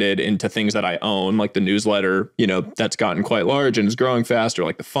extended into things that I own, like the newsletter, that's gotten quite large and is growing faster,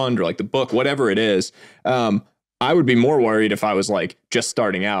 like the fund or like the book, whatever it is. I would be more worried if I was like just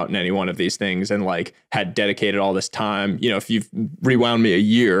starting out in any one of these things and like had dedicated all this time. If you've rewound me a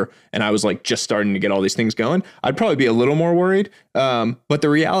year and I was like just starting to get all these things going, I'd probably be a little more worried. But the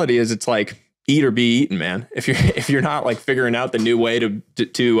reality is it's like, eat or be eaten, man. If you're not like figuring out the new way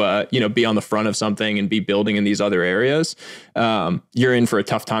to be on the front of something and be building in these other areas, you're in for a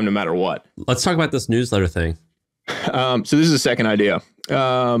tough time no matter what. Let's talk about this newsletter thing. So this is the second idea.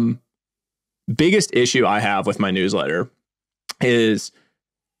 Biggest issue I have with my newsletter is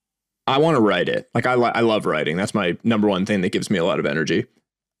I want to write it. Like I love writing. That's my number one thing that gives me a lot of energy.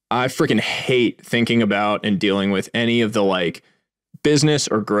 I freaking hate thinking about and dealing with any of the like business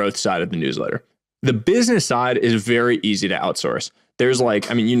or growth side of the newsletter. The business side is very easy to outsource. There's like,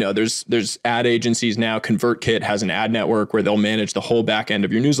 there's ad agencies now. ConvertKit has an ad network where they'll manage the whole back end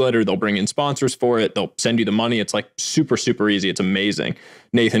of your newsletter. They'll bring in sponsors for it. They'll send you the money. It's like super, super easy. It's amazing.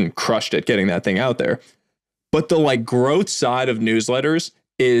 Nathan crushed it getting that thing out there. But the like growth side of newsletters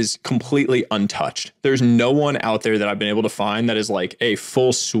is completely untouched. There's no one out there that I've been able to find that is like a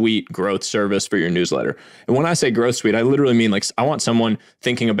full suite growth service for your newsletter. And when I say growth suite, I literally mean like I want someone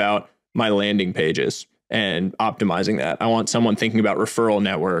thinking about my landing pages and optimizing that. I want someone thinking about referral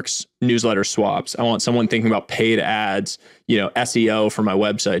networks, newsletter swaps. I want someone thinking about paid ads, SEO for my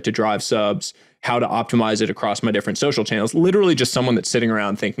website to drive subs, how to optimize it across my different social channels. Literally just someone that's sitting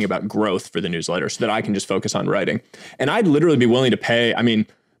around thinking about growth for the newsletter so that I can just focus on writing. And I'd literally be willing to pay.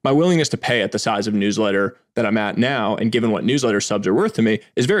 My willingness to pay at the size of newsletter that I'm at now, and given what newsletter subs are worth to me,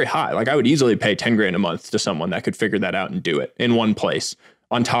 is very high. Like I would easily pay 10 grand a month to someone that could figure that out and do it in one place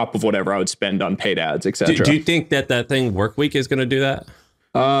on top of whatever I would spend on paid ads, et cetera. Do you think that thing Workweek is going to do that?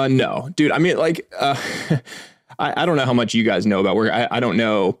 No, dude. I don't know how much you guys know about work. I don't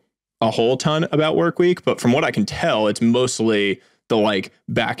know a whole ton about Workweek, but from what I can tell, it's mostly the like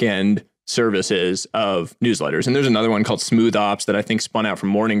back end services of newsletters. And there's another one called Smooth Ops that I think spun out from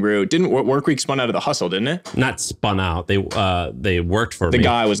Morning Brew. Didn't Workweek spun out of The Hustle, didn't it? Not spun out. They worked for me. The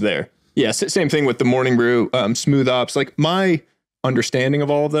guy was there. Yeah, same thing with the Morning Brew, Smooth Ops. Like my understanding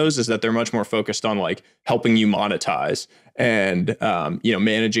of all of those is that they're much more focused on like helping you monetize and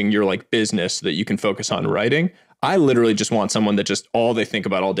managing your like business so that you can focus on writing. I literally just want someone that just all they think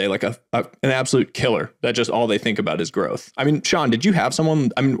about all day, like an absolute killer, that just all they think about is growth. Sean, did you have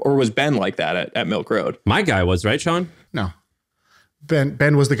someone, or was Ben like that at Milk Road? My guy was, right, Sean? No.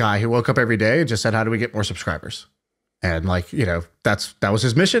 Ben was the guy who woke up every day and just said, how do we get more subscribers? And that was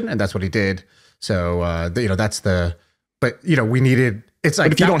his mission and that's what he did. So, we needed, it's like,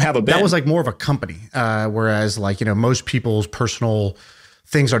 but if you don't have a Ben, that was like more of a company. Whereas most people's personal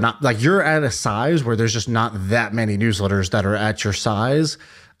things are not like, you're at a size where there's just not that many newsletters that are at your size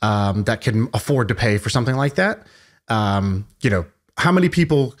that can afford to pay for something like that. How many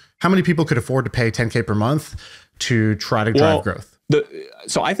people could afford to pay 10K per month to try to drive growth?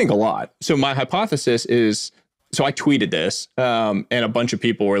 So I think a lot. So my hypothesis is, so I tweeted this and a bunch of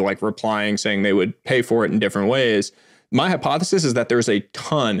people were like replying saying they would pay for it in different ways. My hypothesis is that there's a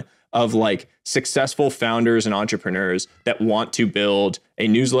ton of like successful founders and entrepreneurs that want to build a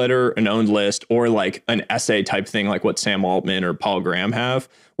newsletter, an owned list, or like an essay type thing, like what Sam Altman or Paul Graham have,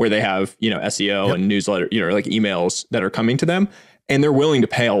 where they have, you know, SEO and newsletter, you know, like emails that are coming to them, and they're willing to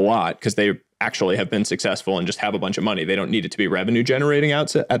pay a lot because they actually have been successful and just have a bunch of money. They don't need it to be revenue generating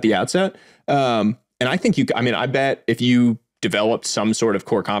at the outset. And I think I bet if you developed some sort of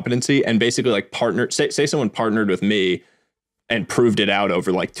core competency and basically like say someone partnered with me and proved it out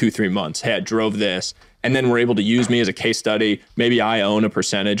over like 2-3 months. Hey, I drove this, and then we're able to use me as a case study. Maybe I own a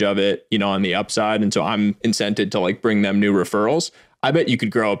percentage of it, you know, on the upside. And so I'm incented to like bring them new referrals. I bet you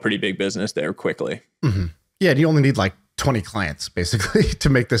could grow a pretty big business there quickly. Mm-hmm. Yeah. And you only need like 20 clients basically to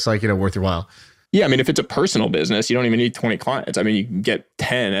make this like, you know, worth your while. Yeah. I mean, if it's a personal business, you don't even need 20 clients. I mean, you can get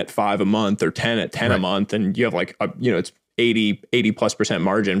 10 at $5 a month or 10 at 10 a month. And you have like, you know, it's 80+%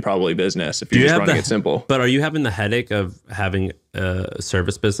 margin probably business if you're just running it simple. But are you having the headache of having a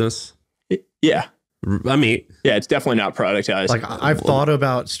service business? Yeah. I mean, yeah, it's definitely not productized. Like I've thought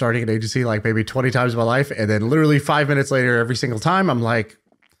about starting an agency like maybe 20 times in my life. And then literally 5 minutes later, every single time I'm like,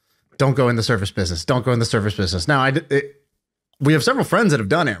 don't go in the service business. Don't go in the service business. Now we have several friends that have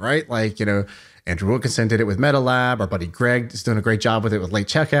done it, right? Like, you know, Andrew Wilkinson did it with MetaLab. Our buddy Greg is doing a great job with it with late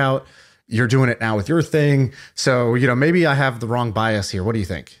checkout. You're doing it now with your thing. So, you know, maybe I have the wrong bias here. What do you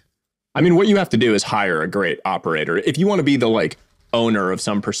think? I mean, what you have to do is hire a great operator. If you want to be the like owner of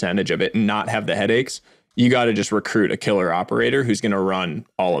some percentage of it and not have the headaches, you got to just recruit a killer operator who's going to run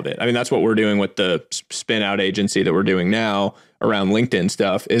all of it. I mean, that's what we're doing with the spin out agency that we're doing now around LinkedIn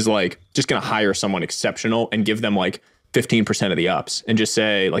stuff, is like just going to hire someone exceptional and give them like 15% of the ups and just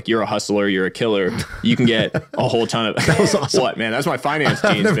say like, you're a hustler, you're a killer. You can get a whole ton of That was awesome. What, man? That's my finance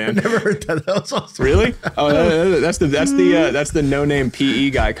genes, man. Never heard that. That was awesome. Really? Oh, that's the no name PE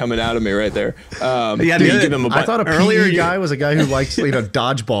guy coming out of me right there. Yeah, you give him I thought a PE guy was a guy who likes, you know,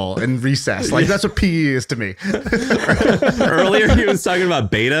 dodgeball and recess. Like that's what PE is to me. Earlier he was talking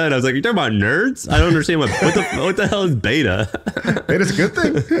about beta, and I was like, "You're talking about nerds? I don't understand what the hell is beta." Beta's a good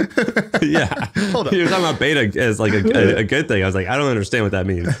thing. Yeah, Hold up. he was talking about beta as like a good thing. I was like, I don't understand what that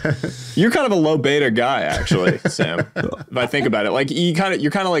means. You're kind of a low beta guy, actually, Sam. If I think about it, like you're kind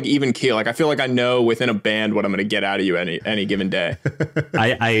of like even keel. Like I feel like I know within a band what I'm going to get out of you any given day.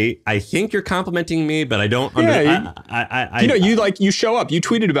 I think you're complimenting me, but I don't. You show up. You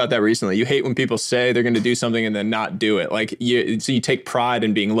tweeted about that recently. You hate when people say they're going to do something and then not do it. Like you take pride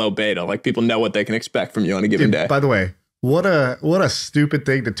in being low beta. Like people know what they can expect from you on a given day. By the way, what a stupid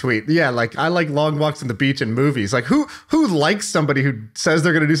thing to tweet. Yeah, like I like long walks on the beach and movies. Like who likes somebody who says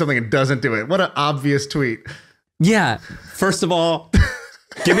they're going to do something and doesn't do it? What an obvious tweet. Yeah. First of all,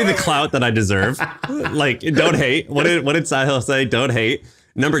 give me the clout that I deserve. Like, don't hate. What did Sahil say? Don't hate.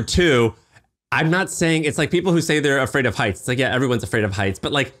 Number two, I'm not saying it's like people who say they're afraid of heights. It's like, yeah, everyone's afraid of heights,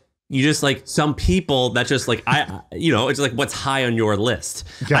 but like you just like some people that just like it's like what's high on your list.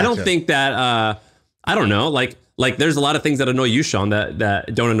 Gotcha. I don't think that I don't know, like there's a lot of things that annoy you, Sean,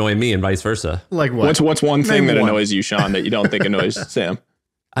 that don't annoy me and vice versa. Like what? What's one thing that annoys you, Sean, that you don't think annoys Sam?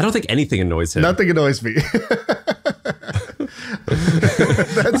 I don't think anything annoys him. Nothing annoys me. That's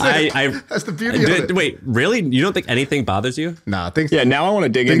the beauty of it. Wait, really? You don't think anything bothers you? Nah, things. Yeah, now I want to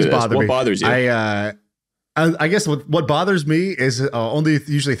dig into this. What bothers you? I guess what bothers me is only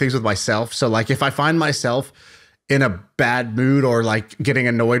usually things with myself. So like if I find myself in a bad mood or like getting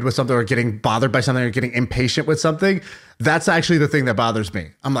annoyed with something or getting bothered by something or getting impatient with something, that's actually the thing that bothers me.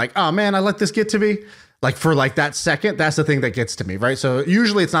 I'm like, oh man, I let this get to me. Like for like that second, that's the thing that gets to me, right? So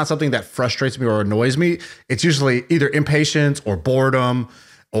usually it's not something that frustrates me or annoys me. It's usually either impatience or boredom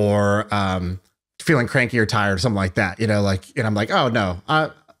or feeling cranky or tired or something like that. You know, like, and I'm like, oh no, I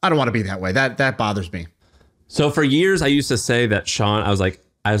don't want to be that way. That bothers me. So for years, I used to say that Sean, I was like,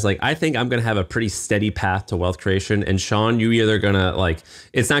 I think I'm going to have a pretty steady path to wealth creation. And Sean, you either going to like,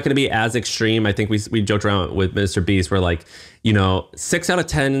 it's not going to be as extreme. I think we joked around with Mr. Beast where like, 6 out of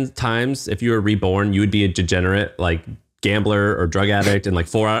 10 times, if you were reborn, you would be a degenerate, like gambler or drug addict. And like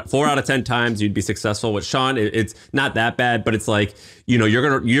four out of 10 times you'd be successful. With Sean, it's not that bad, but it's like, you're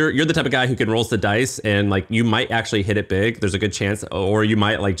the type of guy who can roll the dice and like, you might actually hit it big. There's a good chance, or you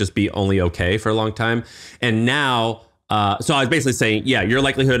might like just be only okay for a long time. And now, so I was basically saying, yeah, your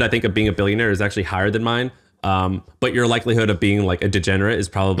likelihood, I think, of being a billionaire is actually higher than mine. But your likelihood of being like a degenerate is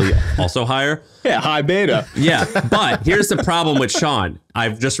probably also higher. Yeah, high beta. Yeah, but here's the problem with Sean.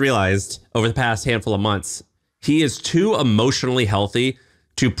 I've just realized over the past handful of months, he is too emotionally healthy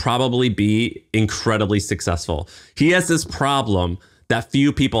to probably be incredibly successful. He has this problem that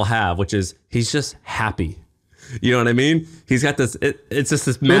few people have, which is he's just happy. You know what I mean? He's got this. It's just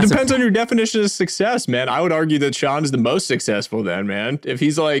this Well, massive. it depends on your definition of success, man. I would argue that Sean is the most successful then, man. If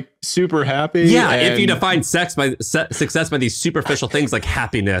he's like super happy. Yeah, and if you define success by these superficial things like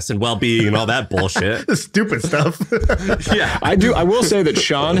happiness and well-being and all that bullshit. The stupid stuff. Yeah. I will say that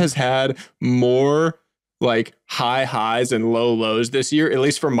Sean has had more like high highs and low lows this year, at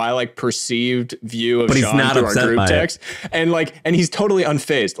least from my like perceived view of But he's Sean not through our upset group by it. text. And he's totally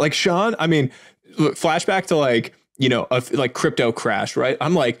unfazed. Like Sean, I mean, look, flashback to like, you know, like crypto crash, right?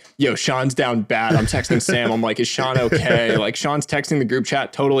 I'm like, yo, Sean's down bad. I'm texting Sam. I'm like, is Sean okay? Like Sean's texting the group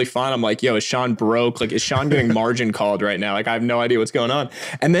chat totally fine. I'm like, yo, is Sean broke? Like, is Sean getting margin called right now? Like, I have no idea what's going on.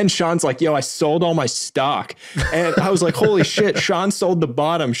 And then Sean's like, yo, I sold all my stock. And I was like, holy shit, Sean sold the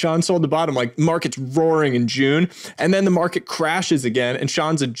bottom. Sean sold the bottom. Like market's roaring in June. And then the market crashes again. And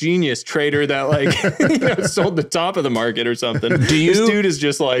Sean's a genius trader that like, you know, sold the top of the market or something. This dude is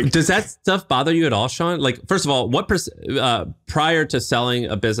just like, Does that stuff bother you at all, Sean? Like, first of all, what prior to selling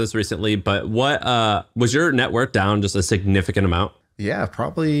a business recently, but what was your net worth down just a significant amount? Yeah,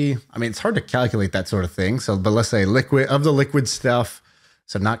 probably. I mean, it's hard to calculate that sort of thing. So, but let's say liquid stuff.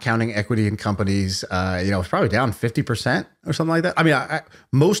 So not counting equity in companies, it's probably down 50% or something like that. I mean,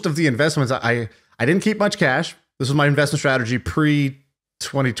 most of the investments, I didn't keep much cash. This was my investment strategy pre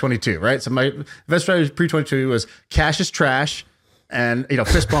 2022, right? So my investment strategy pre 2022 was cash is trash. And,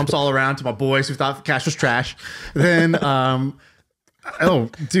 fist bumps all around to my boys who thought cash was trash. Then, oh,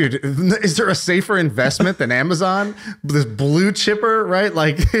 dude, is there a safer investment than Amazon? This blue chipper, right?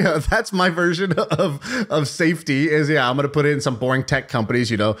 Like, that's my version of safety is, I'm going to put it in some boring tech companies,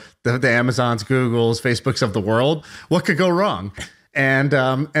 the Amazons, Googles, Facebooks of the world. What could go wrong? And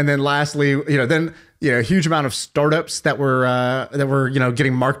then lastly, a huge amount of startups that were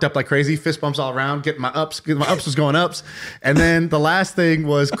getting marked up like crazy, fist bumps all around, getting my ups was going ups. And then the last thing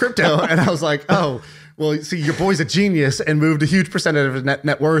was crypto. And I was like, oh, well, see, your boy's a genius and moved a huge percentage of his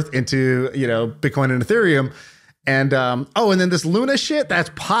net worth into, Bitcoin and Ethereum. And and then this Luna shit, that's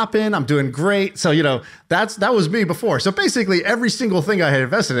popping. I'm doing great. So, that was me before. So basically every single thing I had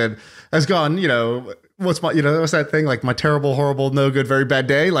invested in has gone, what's that thing, like my terrible, horrible, no good, very bad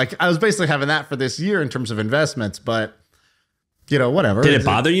day. Like I was basically having that for this year in terms of investments, but whatever. Did it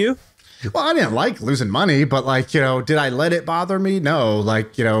bother you? Well, I didn't like losing money, but like, did I let it bother me? No.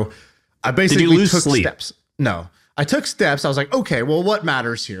 Like, I basically took steps. No, I took steps. I was like, okay, well, what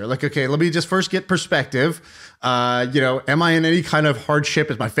matters here? Like, okay, let me just first get perspective. Am I in any kind of hardship?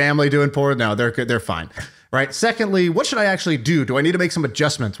 Is my family doing poor? No, they're good. They're fine. Right. Secondly, what should I actually do? Do I need to make some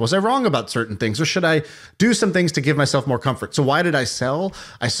adjustments? Was I wrong about certain things, or should I do some things to give myself more comfort? So why did I sell?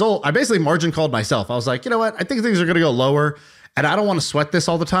 I basically margin called myself. I was like, you know what? I think things are going to go lower and I don't want to sweat this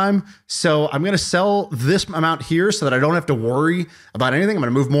all the time. So I'm going to sell this amount here so that I don't have to worry about anything. I'm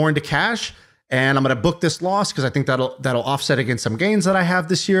going to move more into cash and I'm going to book this loss because I think that'll offset against some gains that I have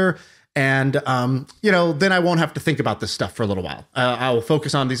this year. And, then I won't have to think about this stuff for a little while. I will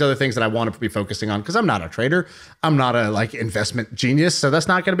focus on these other things that I want to be focusing on because I'm not a trader. I'm not a investment genius. So that's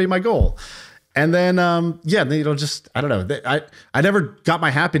not going to be my goal. And then, I don't know. I never got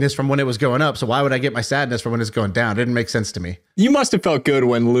my happiness from when it was going up. So why would I get my sadness from when it's going down? It didn't make sense to me. You must have felt good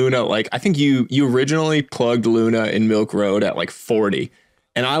when Luna, I think you originally plugged Luna in Milk Road at 40.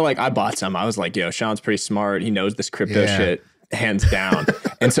 And I bought some. I was like, yo, Sean's pretty smart. He knows this crypto shit hands down.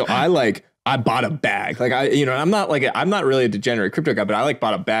 And so I bought a bag. I'm not really a degenerate crypto guy, but I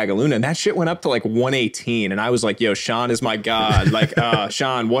bought a bag of Luna and that shit went up to 118. And I was like, yo, Sean is my God.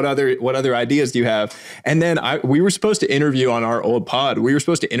 Sean, what other ideas do you have? And then we were supposed to interview on our old pod. We were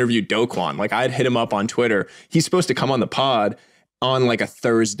supposed to interview Do Kwon. I'd hit him up on Twitter. He's supposed to come on the pod on a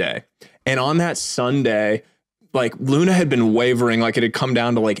Thursday. And on that Sunday, Luna had been wavering, it had come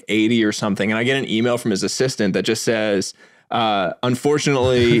down to 80 or something. And I get an email from his assistant that just says,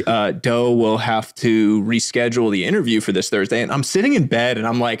 unfortunately, Do will have to reschedule the interview for this Thursday. And I'm sitting in bed and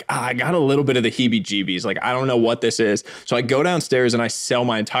I'm like, I got a little bit of the heebie-jeebies. I don't know what this is. So I go downstairs and I sell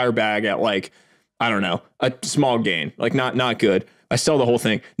my entire bag at I don't know, a small gain, not good. I sell the whole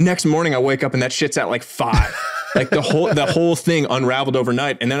thing. Next morning I wake up and that shit's at 5. The whole thing unraveled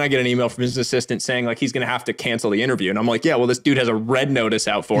overnight. And then I get an email from his assistant saying he's going to have to cancel the interview. And I'm like, yeah, well, this dude has a red notice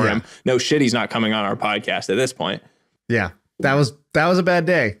out for him. No shit. He's not coming on our podcast at this point. Yeah. That was a bad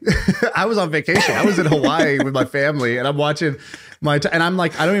day. I was on vacation. I was in Hawaii with my family and I'm watching and I'm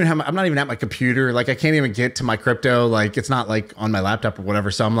I'm not even at my computer. I can't even get to my crypto. It's not on my laptop or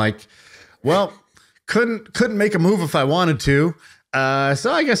whatever. So I'm like, well, couldn't make a move if I wanted to.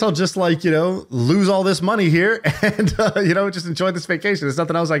 So I guess I'll just lose all this money here and, just enjoy this vacation. There's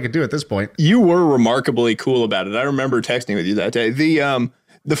nothing else I could do at this point. You were remarkably cool about it. I remember texting with you that day.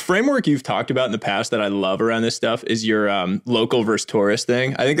 The framework you've talked about in the past that I love around this stuff is your local versus tourist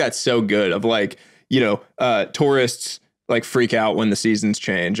thing. I think that's so good of like, tourists like freak out when the seasons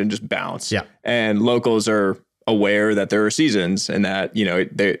change and just bounce. Yeah. And locals are aware that there are seasons and that,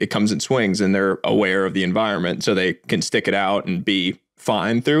 it comes in swings and they're aware of the environment so they can stick it out and be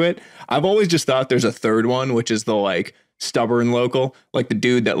fine through it. I've always just thought there's a third one, which is the like stubborn local, like the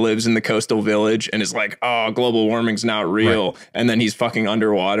dude that lives in the coastal village and is like, oh, global warming's not real. Right. And then he's fucking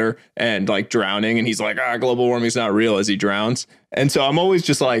underwater and like drowning. And he's like, global warming's not real as he drowns. And so I'm always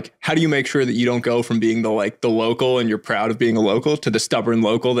just like, how do you make sure that you don't go from being the local and you're proud of being a local to the stubborn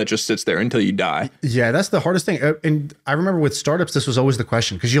local that just sits there until you die? Yeah, that's the hardest thing. And I remember with startups, this was always the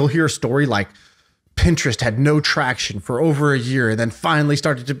question, because you'll hear a story like Pinterest had no traction for over a year and then finally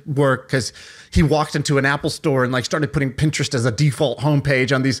started to work because he walked into an Apple store and like started putting Pinterest as a default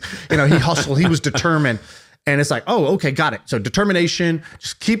homepage on these, he hustled, he was determined. And it's like, oh, okay, got it. So determination,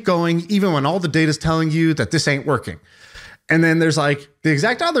 just keep going, even when all the data is telling you that this ain't working. And then there's like the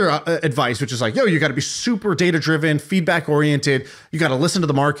exact other advice, which is like, you got to be super data driven, feedback oriented. You got to listen to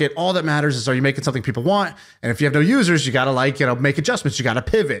the market. All that matters is, are you making something people want? And if you have no users, you got to make adjustments. You got to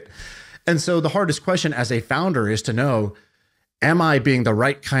pivot. And so the hardest question as a founder is to know, am I being the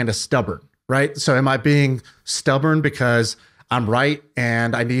right kind of stubborn, right? So am I being stubborn because I'm right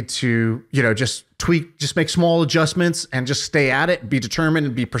and I need to, just tweak, just make small adjustments and just stay at it, be determined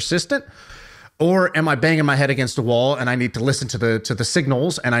and be persistent? Or am I banging my head against the wall and I need to listen to the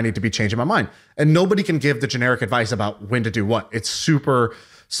signals and I need to be changing my mind? And nobody can give the generic advice about when to do what. It's super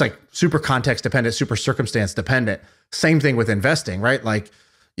context dependent, super circumstance dependent. Same thing with investing, right? Like,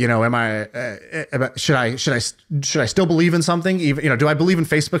 should I still believe in something? Even, do I believe in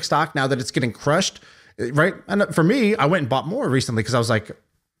Facebook stock now that it's getting crushed? Right. And for me, I went and bought more recently because I was like,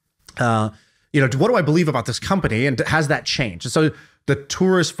 what do I believe about this company? And has that changed? And so the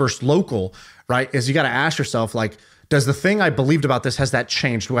tourist versus local, right, is you got to ask yourself, like, does the thing I believed about this, has that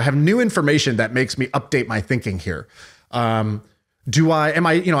changed? Do I have new information that makes me update my thinking here? Am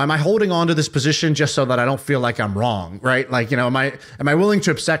I holding on to this position just so that I don't feel like I'm wrong, right? Like, am I willing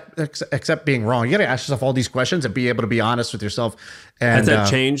to accept being wrong? You got to ask yourself all these questions and be able to be honest with yourself. And has that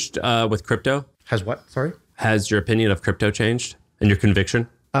changed with crypto? Has what? Sorry? Has your opinion of crypto changed and your conviction?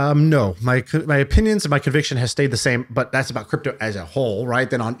 No, my opinions and my conviction has stayed the same, but that's about crypto as a whole, right?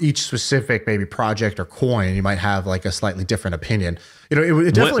 Then on each specific maybe project or coin, you might have like a slightly different opinion.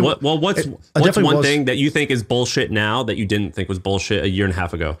 It definitely. What's one thing that you think is bullshit now that you didn't think was bullshit a year and a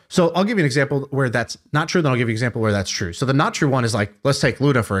half ago? So I'll give you an example where that's not true. Then I'll give you an example where that's true. So the not true one is like, let's take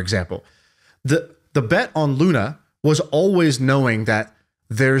Luna for example. The bet on Luna was always knowing that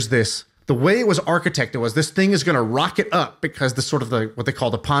there's this. The way it was architected was this thing is going to rocket up because the sort of what they call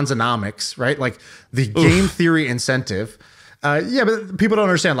the Ponzonomics, right? Like the game theory incentive. But people don't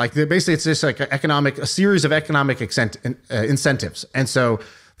understand. Like basically, it's just like a series of economic incentives, and so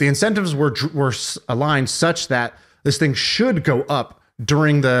the incentives were aligned such that this thing should go up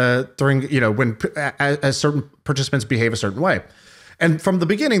during when as certain participants behave a certain way. And from the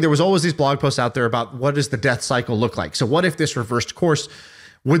beginning, there was always these blog posts out there about what does the death cycle look like. So what if this reversed course?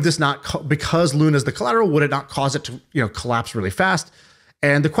 Would this not, because Luna's the collateral, would it not cause it to collapse really fast?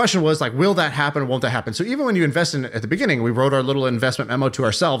 And the question was like, will that happen? Won't that happen? So even when you invest in it at the beginning, we wrote our little investment memo to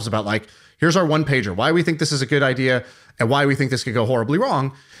ourselves about like, here's our one pager, why we think this is a good idea and why we think this could go horribly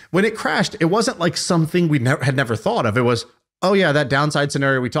wrong. When it crashed, it wasn't like something we had never thought of. It was, oh yeah, that downside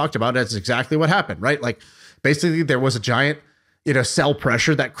scenario we talked about, that's exactly what happened, right? Like basically there was a giant sell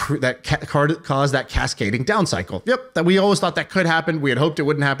pressure that caused that cascading down cycle. Yep, that we always thought that could happen. We had hoped it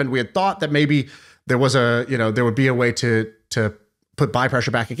wouldn't happen. We had thought that maybe there was there would be a way to put buy pressure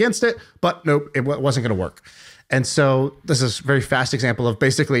back against it, but nope, it wasn't going to work. And so this is a very fast example of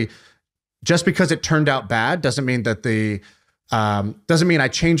basically just because it turned out bad doesn't mean that doesn't mean I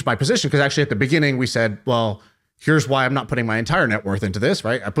changed my position, because actually at the beginning we said, well, here's why I'm not putting my entire net worth into this,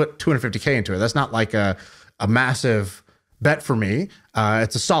 right? I put 250K into it. That's not like a massive bet for me.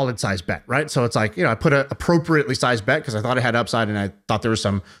 It's a solid size bet, right? So it's like, I put an appropriately sized bet because I thought it had upside and I thought there was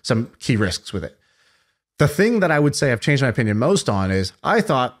some key risks with it. The thing that I would say I've changed my opinion most on is I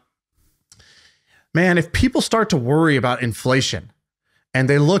thought, man, if people start to worry about inflation and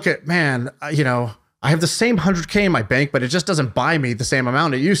they look at, man, I have the same 100K in my bank, but it just doesn't buy me the same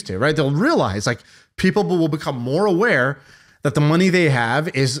amount it used to, right? They'll realize like people will become more aware that the money they have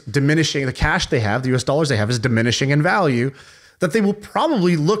is diminishing, the cash they have, the US dollars they have is diminishing in value, that they will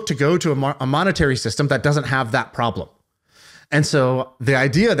probably look to go to a monetary system that doesn't have that problem. And so the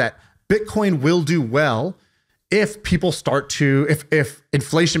idea that Bitcoin will do well if people start to, if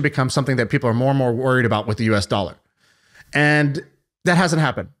inflation becomes something that people are more and more worried about with the US dollar. And that hasn't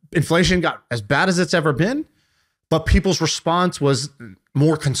happened. Inflation got as bad as it's ever been, but people's response was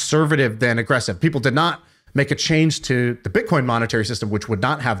more conservative than aggressive. People did not make a change to the Bitcoin monetary system, which would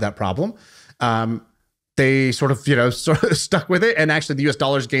not have that problem. They sort of stuck with it, and actually the US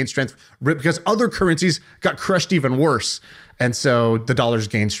dollars gained strength because other currencies got crushed even worse, and so the dollars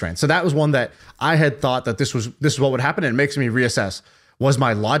gained strength. So that was one that I had thought that this was what would happen, and it makes me reassess: was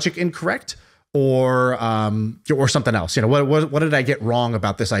my logic incorrect, or something else? What did I get wrong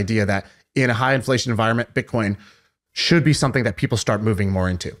about this idea that in a high inflation environment, Bitcoin should be something that people start moving more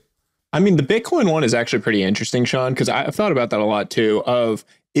into? I mean, the Bitcoin one is actually pretty interesting, Sean, because I've thought about that a lot too.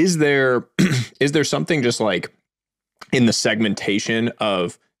 Is there something just like in the segmentation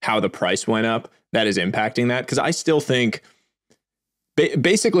of how the price went up that is impacting that? Because I still think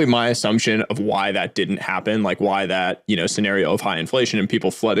basically my assumption of why that didn't happen, like why that, scenario of high inflation and people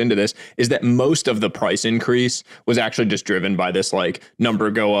flood into this, is that most of the price increase was actually just driven by this like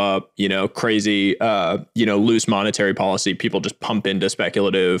number go up, crazy, loose monetary policy. People just pump into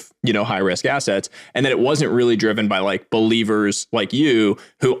speculative, high risk assets. And that it wasn't really driven by like believers like you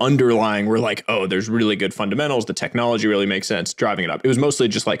who underlying were like, oh, there's really good fundamentals. The technology really makes sense driving it up. It was mostly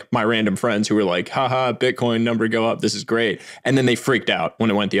just like my random friends who were like, haha, Bitcoin number go up. This is great. And then they freaked out when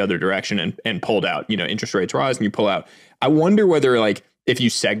it went the other direction and pulled out. Interest rates rise and you pull out. I wonder whether like if you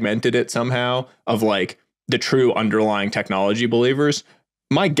segmented it somehow of like the true underlying technology believers,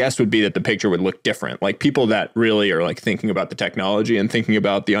 my guess would be that the picture would look different. Like people that really are like thinking about the technology and thinking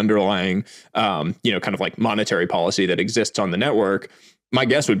about the underlying kind of like monetary policy that exists on the network. My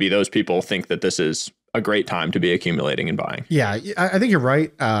guess would be those people think that this is a great time to be accumulating and buying. Yeah, I think you're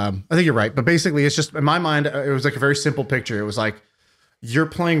right. But basically it's just, in my mind, it was like a very simple picture. It was like, you're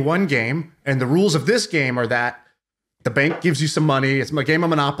playing one game, and the rules of this game are that the bank gives you some money. It's a game of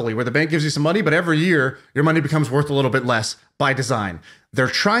Monopoly where the bank gives you some money, but every year your money becomes worth a little bit less by design. They're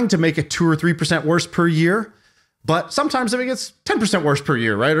trying to make it 2 or 3% worse per year, but sometimes it gets 10% worse per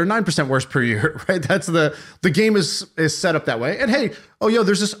year, right? Or 9% worse per year, right? That's the game is set up that way. And hey,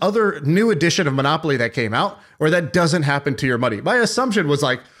 there's this other new edition of Monopoly that came out where that doesn't happen to your money. My assumption was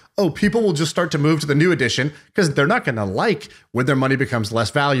like, people will just start to move to the new edition because they're not going to like when their money becomes less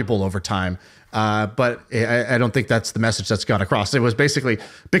valuable over time. But I don't think that's the message that's gone across. It was basically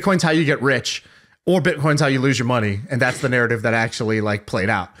Bitcoin's how you get rich, or Bitcoin's how you lose your money, and that's the narrative that actually like played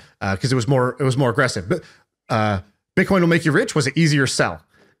out because it was more aggressive. But Bitcoin will make you rich was an easier sell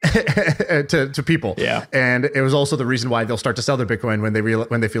to people. Yeah, and it was also the reason why they'll start to sell their Bitcoin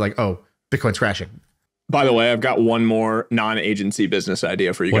when they feel like, oh, Bitcoin's crashing. By the way, I've got one more non-agency business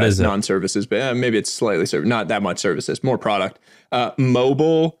idea for you guys. Non-services, but maybe it's slightly not that much services, more product.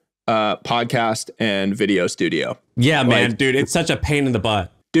 Mobile podcast and video studio. Yeah, man, dude, it's such a pain in the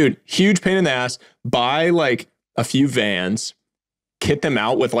butt. Dude, huge pain in the ass. Buy like a few vans, kit them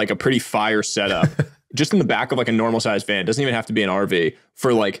out with like a pretty fire setup, just in the back of like a normal sized van. Doesn't even have to be an RV.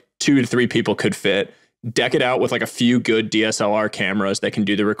 For like 2 to 3 people could fit. Deck it out with like a few good DSLR cameras that can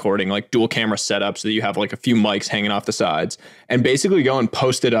do the recording, like dual camera setup so that you have like a few mics hanging off the sides, and basically go and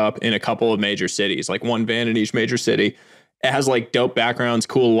post it up in a couple of major cities, like one van in each major city. It has like dope backgrounds,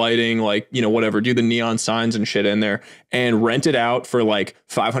 cool lighting, like, whatever, do the neon signs and shit in there, and rent it out for like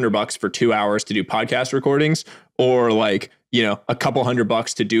 $500 for 2 hours to do podcast recordings, or like, a couple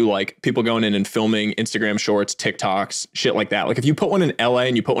 $100 to do like people going in and filming Instagram shorts, TikToks, shit like that. Like if you put one in LA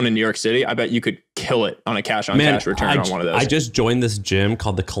and you put one in New York City, I bet you could kill it on a cash on cash return on one of those. I just joined this gym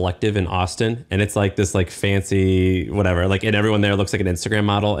called The Collective in Austin, and it's like this like fancy whatever, like, and everyone there looks like an Instagram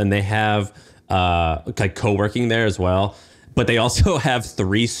model, and they have like co-working there as well. But they also have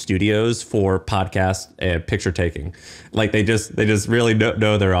 3 studios for podcast and picture taking. Like they just really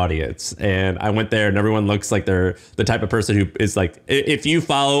know their audience. And I went there and everyone looks like they're the type of person who is like, if you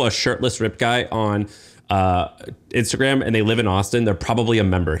follow a shirtless rip guy on Instagram and they live in Austin, they're probably a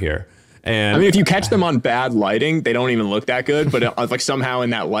member here. And I mean, if you catch them on bad lighting, they don't even look that good. But like somehow in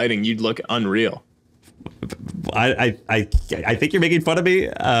that lighting, you'd look unreal. I think you're making fun of me.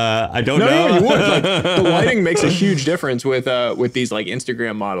 I don't know. No, you would. Like, the lighting makes a huge difference with these like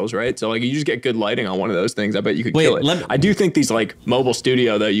Instagram models, right? So like you just get good lighting on one of those things. I bet you could kill it. I do think these like mobile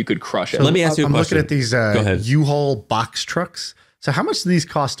studio though, you could crush it. Let me ask you a question. I'm looking at these U-Haul box trucks. So how much do these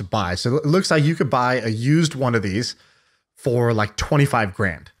cost to buy? So it looks like you could buy a used one of these for like 25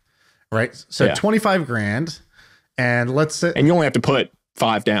 grand, right? So yeah. 25 grand, and let's say, and you only have to put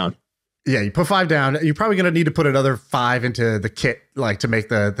 5 down. Yeah, you put 5 down. You're probably going to need to put another 5 into the kit, like to make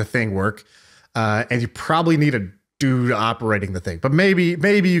the thing work. And you probably need a dude operating the thing. But maybe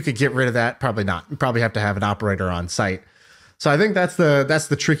you could get rid of that. Probably not. You probably have to have an operator on site. So I think that's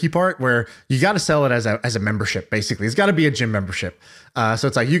the tricky part, where you got to sell it as a membership. Basically, it's got to be a gym membership. So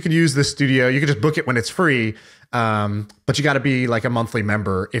it's like, you could use the studio, you could just book it when it's free, but you got to be like a monthly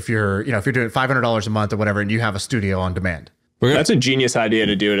member if you're doing $500 a month or whatever, and you have a studio on demand. That's a genius idea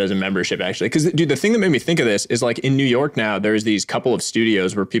to do it as a membership, actually. Because, dude, the thing that made me think of this is, like, in New York now, there's these couple of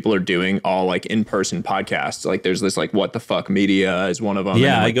studios where people are doing all, like, in-person podcasts. Like, there's this, like, What the Fuck Media is one of them.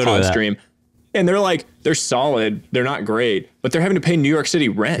 Yeah, and, like, I go to that. Podstream. And they're solid. They're not great, but they're having to pay New York City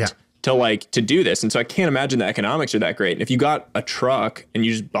rent to do this. And so I can't imagine the economics are that great. And if you got a truck and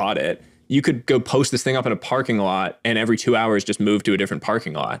you just bought it, you could go post this thing up in a parking lot and every 2 hours just move to a different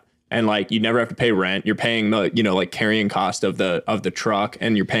parking lot. And like, you never have to pay rent. You're paying the, like carrying cost of the truck,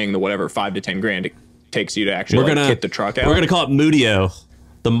 and you're paying the whatever 5 to 10 grand it takes you to actually get the truck out. We're going to call it Moodio.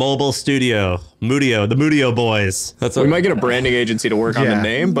 The mobile studio, Moodio, the Moodio boys. We might get a branding agency to work on the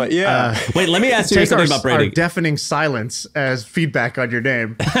name, but wait, let me ask you something about branding. Our deafening silence as feedback on your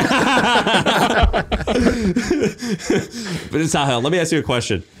name. But Sahil, let me ask you a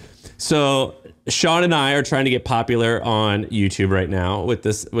question. So Sean and I are trying to get popular on YouTube right now with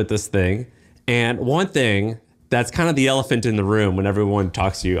this thing, and one thing that's kind of the elephant in the room when everyone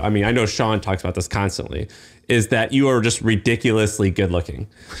talks to you. I mean, I know Sean talks about this constantly, is that you are just ridiculously good looking.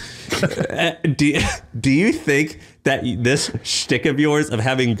 Do you think that this shtick of yours of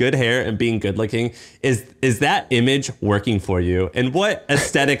having good hair and being good looking, is that image working for you? And what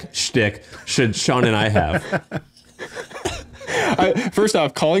aesthetic shtick should Sean and I have? First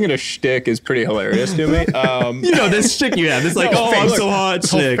off, calling it a shtick is pretty hilarious to me. This shtick you have, this like, I'm so hot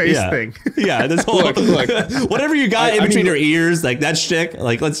shtick. Face thing. Yeah, this whole look. Whatever you got in between your ears, like that shtick,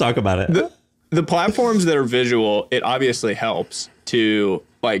 like, let's talk about it. The platforms that are visual, it obviously helps to,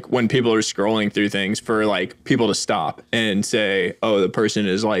 like, when people are scrolling through things, for like people to stop and say, oh, the person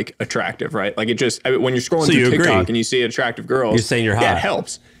is like attractive, right? Like, it just, when you're scrolling through TikTok and you see attractive girls, you're saying you're hot. Yeah, it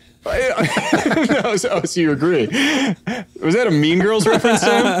helps. No, so you agree? Was that a Mean Girls reference,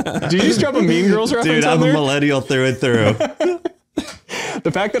 Sam? Did you just drop a Mean Girls reference? Dude, I'm a millennial through and through.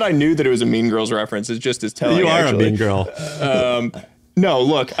 The fact that I knew that it was a Mean Girls reference is just as telling. You are actually. a mean girl. No,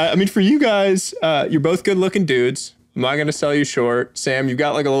 look, I mean, for you guys, you're both good looking dudes. I'm not going to sell you short. Sam, you've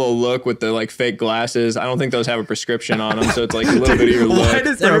got like a little look with the like fake glasses. I don't think those have a prescription on them, so it's like a little bit of your look. Why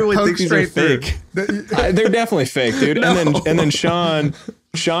does everyone think these are fake? They're definitely fake, dude. No. And then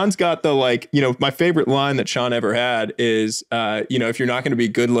Sean's got the, like, my favorite line that Sean ever had is, if you're not going to be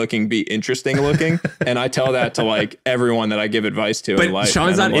good looking, be interesting looking. And I tell that to like everyone that I give advice to in life.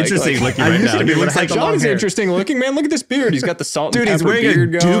 Sean's not interesting looking right now. He looks like Sean is interesting looking, man. Look at this beard. He's got the salt and he's pepper wearing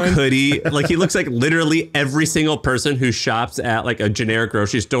beard a going. Duke hoodie. Like, he looks like literally every single person who shops at like a generic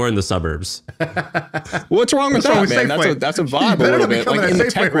grocery store in the suburbs. What's wrong with that, man? That's a vibe a little bit. Like, in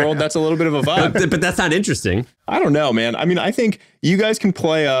the tech world, that's a little bit of a vibe. But that's not interesting. I don't know, man. I mean, I think you guys can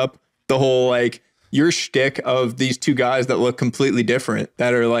play up the whole, like, your shtick of these two guys that look completely different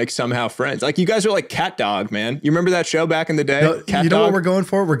that are like somehow friends. Like, you guys are like Cat Dog, man. You remember that show back in the day? No, Cat you know Dog? what we're going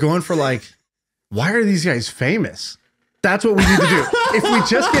for? We're going for like, why are these guys famous? That's what we need to do. If we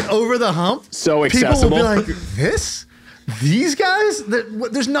just get over the hump, so people accessible. will be like, these guys,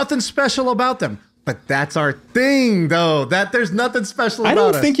 there's nothing special about them. But that's our thing, though. That there's nothing special about us.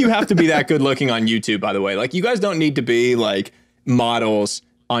 I don't think you have to be that good looking on YouTube, by the way. Like, you guys don't need to be like models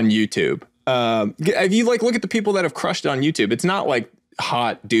on YouTube. If you like look at the people that have crushed it on YouTube, it's not like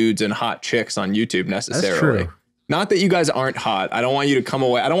hot dudes and hot chicks on YouTube necessarily. That's true. Not that you guys aren't hot. I don't want you to come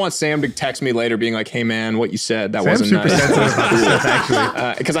away. I don't want Sam to text me later being like, hey man, what you said, that wasn't nice.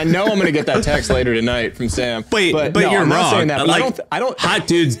 Actually, because I know I'm going to get that text later tonight from Sam. But no, you're I'm not wrong. saying that, like, I don't hot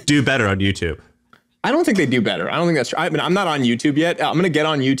dudes do better on YouTube. I don't think they do better. I don't think that's true. I mean, I'm not on YouTube yet. I'm going to get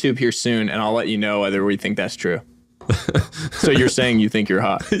on YouTube here soon, and I'll let you know whether we think that's true. So you're saying you think you're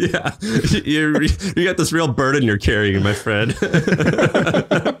hot? Yeah, you got this real burden you're carrying, my friend.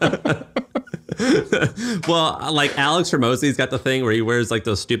 Well, like Alex Hormozi's got the thing where he wears like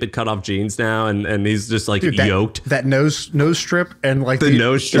those stupid cutoff jeans now, and he's just like yoked. That nose strip and like the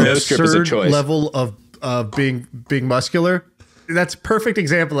nose strip. Nose strip is a choice. Level of being muscular. That's a perfect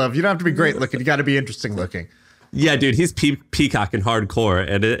example of, you don't have to be great looking. You got to be interesting looking. Yeah, dude, he's peacocking hardcore,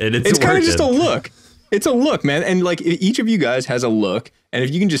 and it's kind of just a look. It's a look, man. And like, each of you guys has a look. And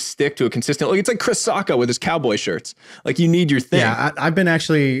if you can just stick to a consistent look, it's like Chris Sacca with his cowboy shirts. Like, you need your thing. Yeah, I've been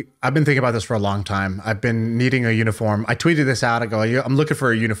thinking about this for a long time. I've been needing a uniform. I tweeted this out. I go, I'm looking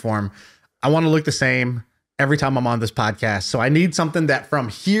for a uniform. I want to look the same every time I'm on this podcast. So I need something that from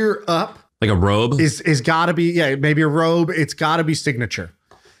here up, like a robe, is got to be, maybe a robe. It's got to be signature.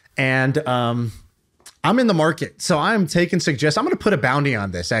 And I'm in the market, so I'm taking suggestions. I'm going to put a bounty on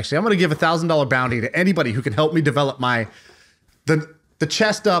this. Actually, I'm going to give $1,000 bounty to anybody who can help me develop my the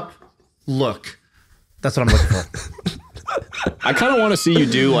chest up look. That's what I'm looking for. I kind of want to see you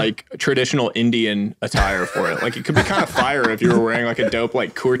do like traditional Indian attire for it. Like it could be kind of fire if you were wearing like a dope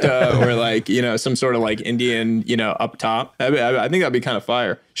like kurta or like, you know, some sort of like Indian, you know, up top. I think that'd be kind of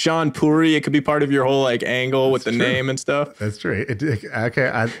fire. Sean Puri, it could be part of your whole like angle with the name and stuff. That's true.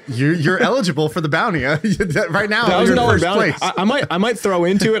 Okay, you're eligible for the bounty right now. $1,000 bounty. I might throw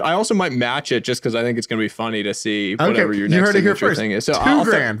into it. I also might match it just because I think it's gonna be funny to see whatever your next signature thing is. So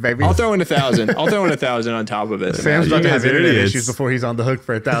 $2,000, baby. I'll throw in 1,000. I'll throw in 1,000 on top of it. Sam's about to have internet issues before he's on the hook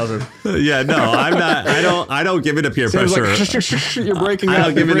for 1,000. Yeah, no, I'm not. I don't give it a peer pressure. Like, you're breaking up. I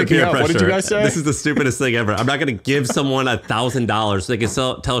don't give it a peer pressure. What did you guys say? This is the stupidest thing ever. I'm not going to give someone $1,000 so they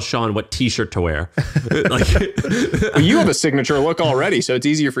can tell Sean what T-shirt to wear. Like, well, you have a signature look already, so it's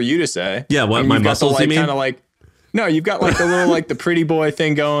easier for you to say. Yeah, what, my muscles? Like, you mean? Kind of like. No, you've got like the little like the pretty boy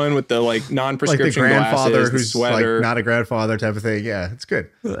thing going with the like non-prescription like the grandfather glasses, who's the sweater. like not a grandfather type of thing. Yeah, it's good.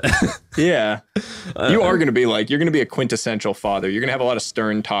 Yeah, you are going to be like you're going to be a quintessential father. You're going to have a lot of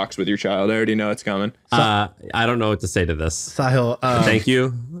stern talks with your child. I already know it's coming. I don't know what to say to this. Sahil, thank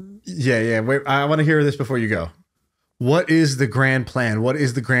you. Yeah. Wait, I want to hear this before you go. What is the grand plan? What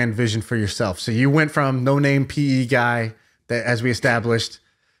is the grand vision for yourself? So you went from no-name PE guy that, as we established,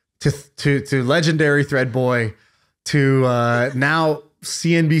 to legendary Thread Boy. To now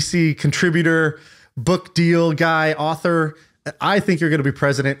CNBC contributor, book deal guy, author. I think you're going to be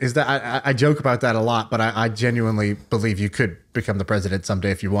president. Is that I joke about that a lot, but I genuinely believe you could become the president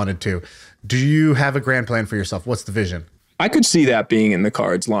someday if you wanted to. Do you have a grand plan for yourself? What's the vision? I could see that being in the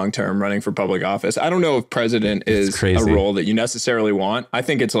cards long term, running for public office. I don't know if president is a role that you necessarily want. I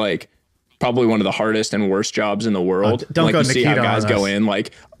think it's like probably one of the hardest and worst jobs in the world. Don't like go you see how guys go in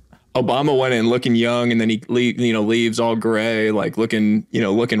like. Obama went in looking young and then he leaves all gray, like looking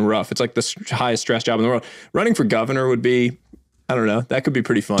rough. It's like the highest stress job in the world. Running for governor would be, I don't know, that could be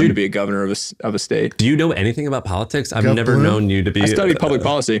pretty fun to be a governor of a state. Do you know anything about politics? I've never known you to be. I studied public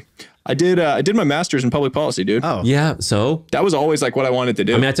policy. I did my master's in public policy, dude. Oh. Yeah, so? That was always like what I wanted to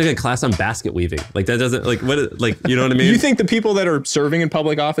do. I mean, I took a class on basket weaving. Like that doesn't like what like you know what I mean? You think the people that are serving in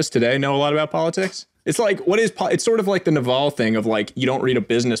public office today know a lot about politics? It's like it's sort of like the Naval thing of like you don't read a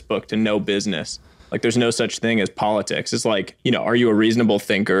business book to know business. Like there's no such thing as politics. It's like, you know, are you a reasonable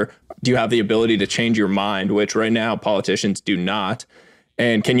thinker? Do you have the ability to change your mind, which right now politicians do not?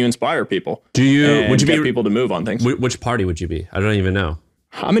 And can you inspire people? Would you get people to move on things? Which party would you be? I don't even know.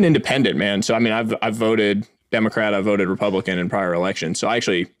 I'm an independent, man. So I mean, I've voted Democrat, I've voted Republican in prior elections. So I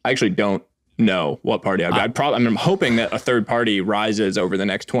actually don't know what party I'd be. I'm hoping that a third party rises over the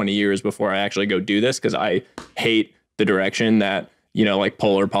next 20 years before I actually go do this, because I hate the direction that, you know, like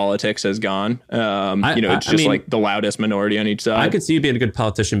polar politics has gone. It's just like the loudest minority on each side. I could see you being a good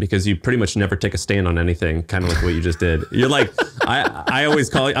politician because you pretty much never take a stand on anything, kind of like what you just did. You're like, I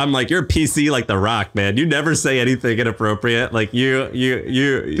always call you, I'm like, you're PC like The Rock, man. You never say anything inappropriate. Like you are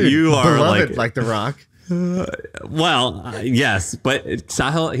beloved like The Rock. Yes, but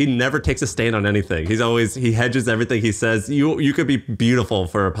Sahil, he never takes a stand on anything. He hedges everything he says. You could be beautiful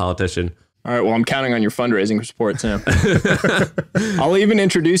for a politician. All right, well, I'm counting on your fundraising support, Sam. I'll even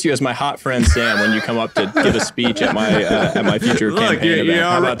introduce you as my hot friend Sam when you come up to give a speech at my future campaign event.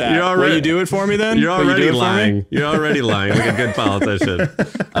 How about that? Will you do it for me then? You're already lying. You're already lying like a good politician.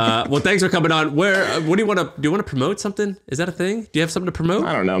 Well, thanks for coming on. What do you want to? Do you want to promote something? Is that a thing? Do you have something to promote?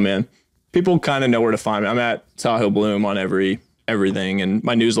 I don't know, man. People kind of know where to find me. I'm at Sahil Bloom on everything, and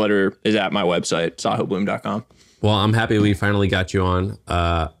my newsletter is at my website, sahilbloom.com. Well, I'm happy we finally got you on.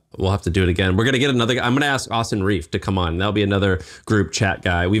 We'll have to do it again. We're going to get another guy. I'm going to ask Austin Reef to come on. That'll be another group chat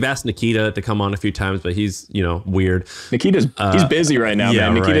guy. We've asked Nikita to come on a few times, but he's, weird. Nikita's he's busy right now,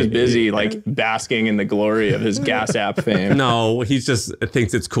 man. Nikita's busy, like basking in the glory of his gas app fame. No, he just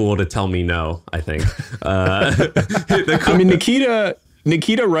thinks it's cool to tell me no, I think. I mean,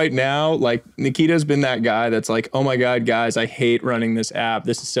 Nikita right now, like Nikita's been that guy that's like, oh my God, guys, I hate running this app.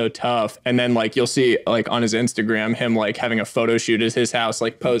 This is so tough. And then like, you'll see like on his Instagram, him like having a photo shoot at his house,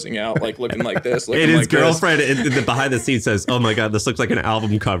 like posing out, like looking like this. And his girlfriend in the behind the scenes says, oh my God, this looks like an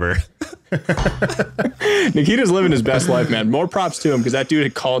album cover. Nikita's living his best life, man. More props to him because that dude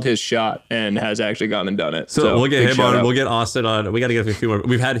had called his shot and has actually gone and done it. So we'll get him on. We'll get Austin on. We got to get a few more.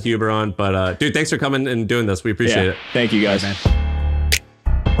 We've had Huber on, but dude, thanks for coming and doing this. We appreciate it. Thank you guys. Right, man.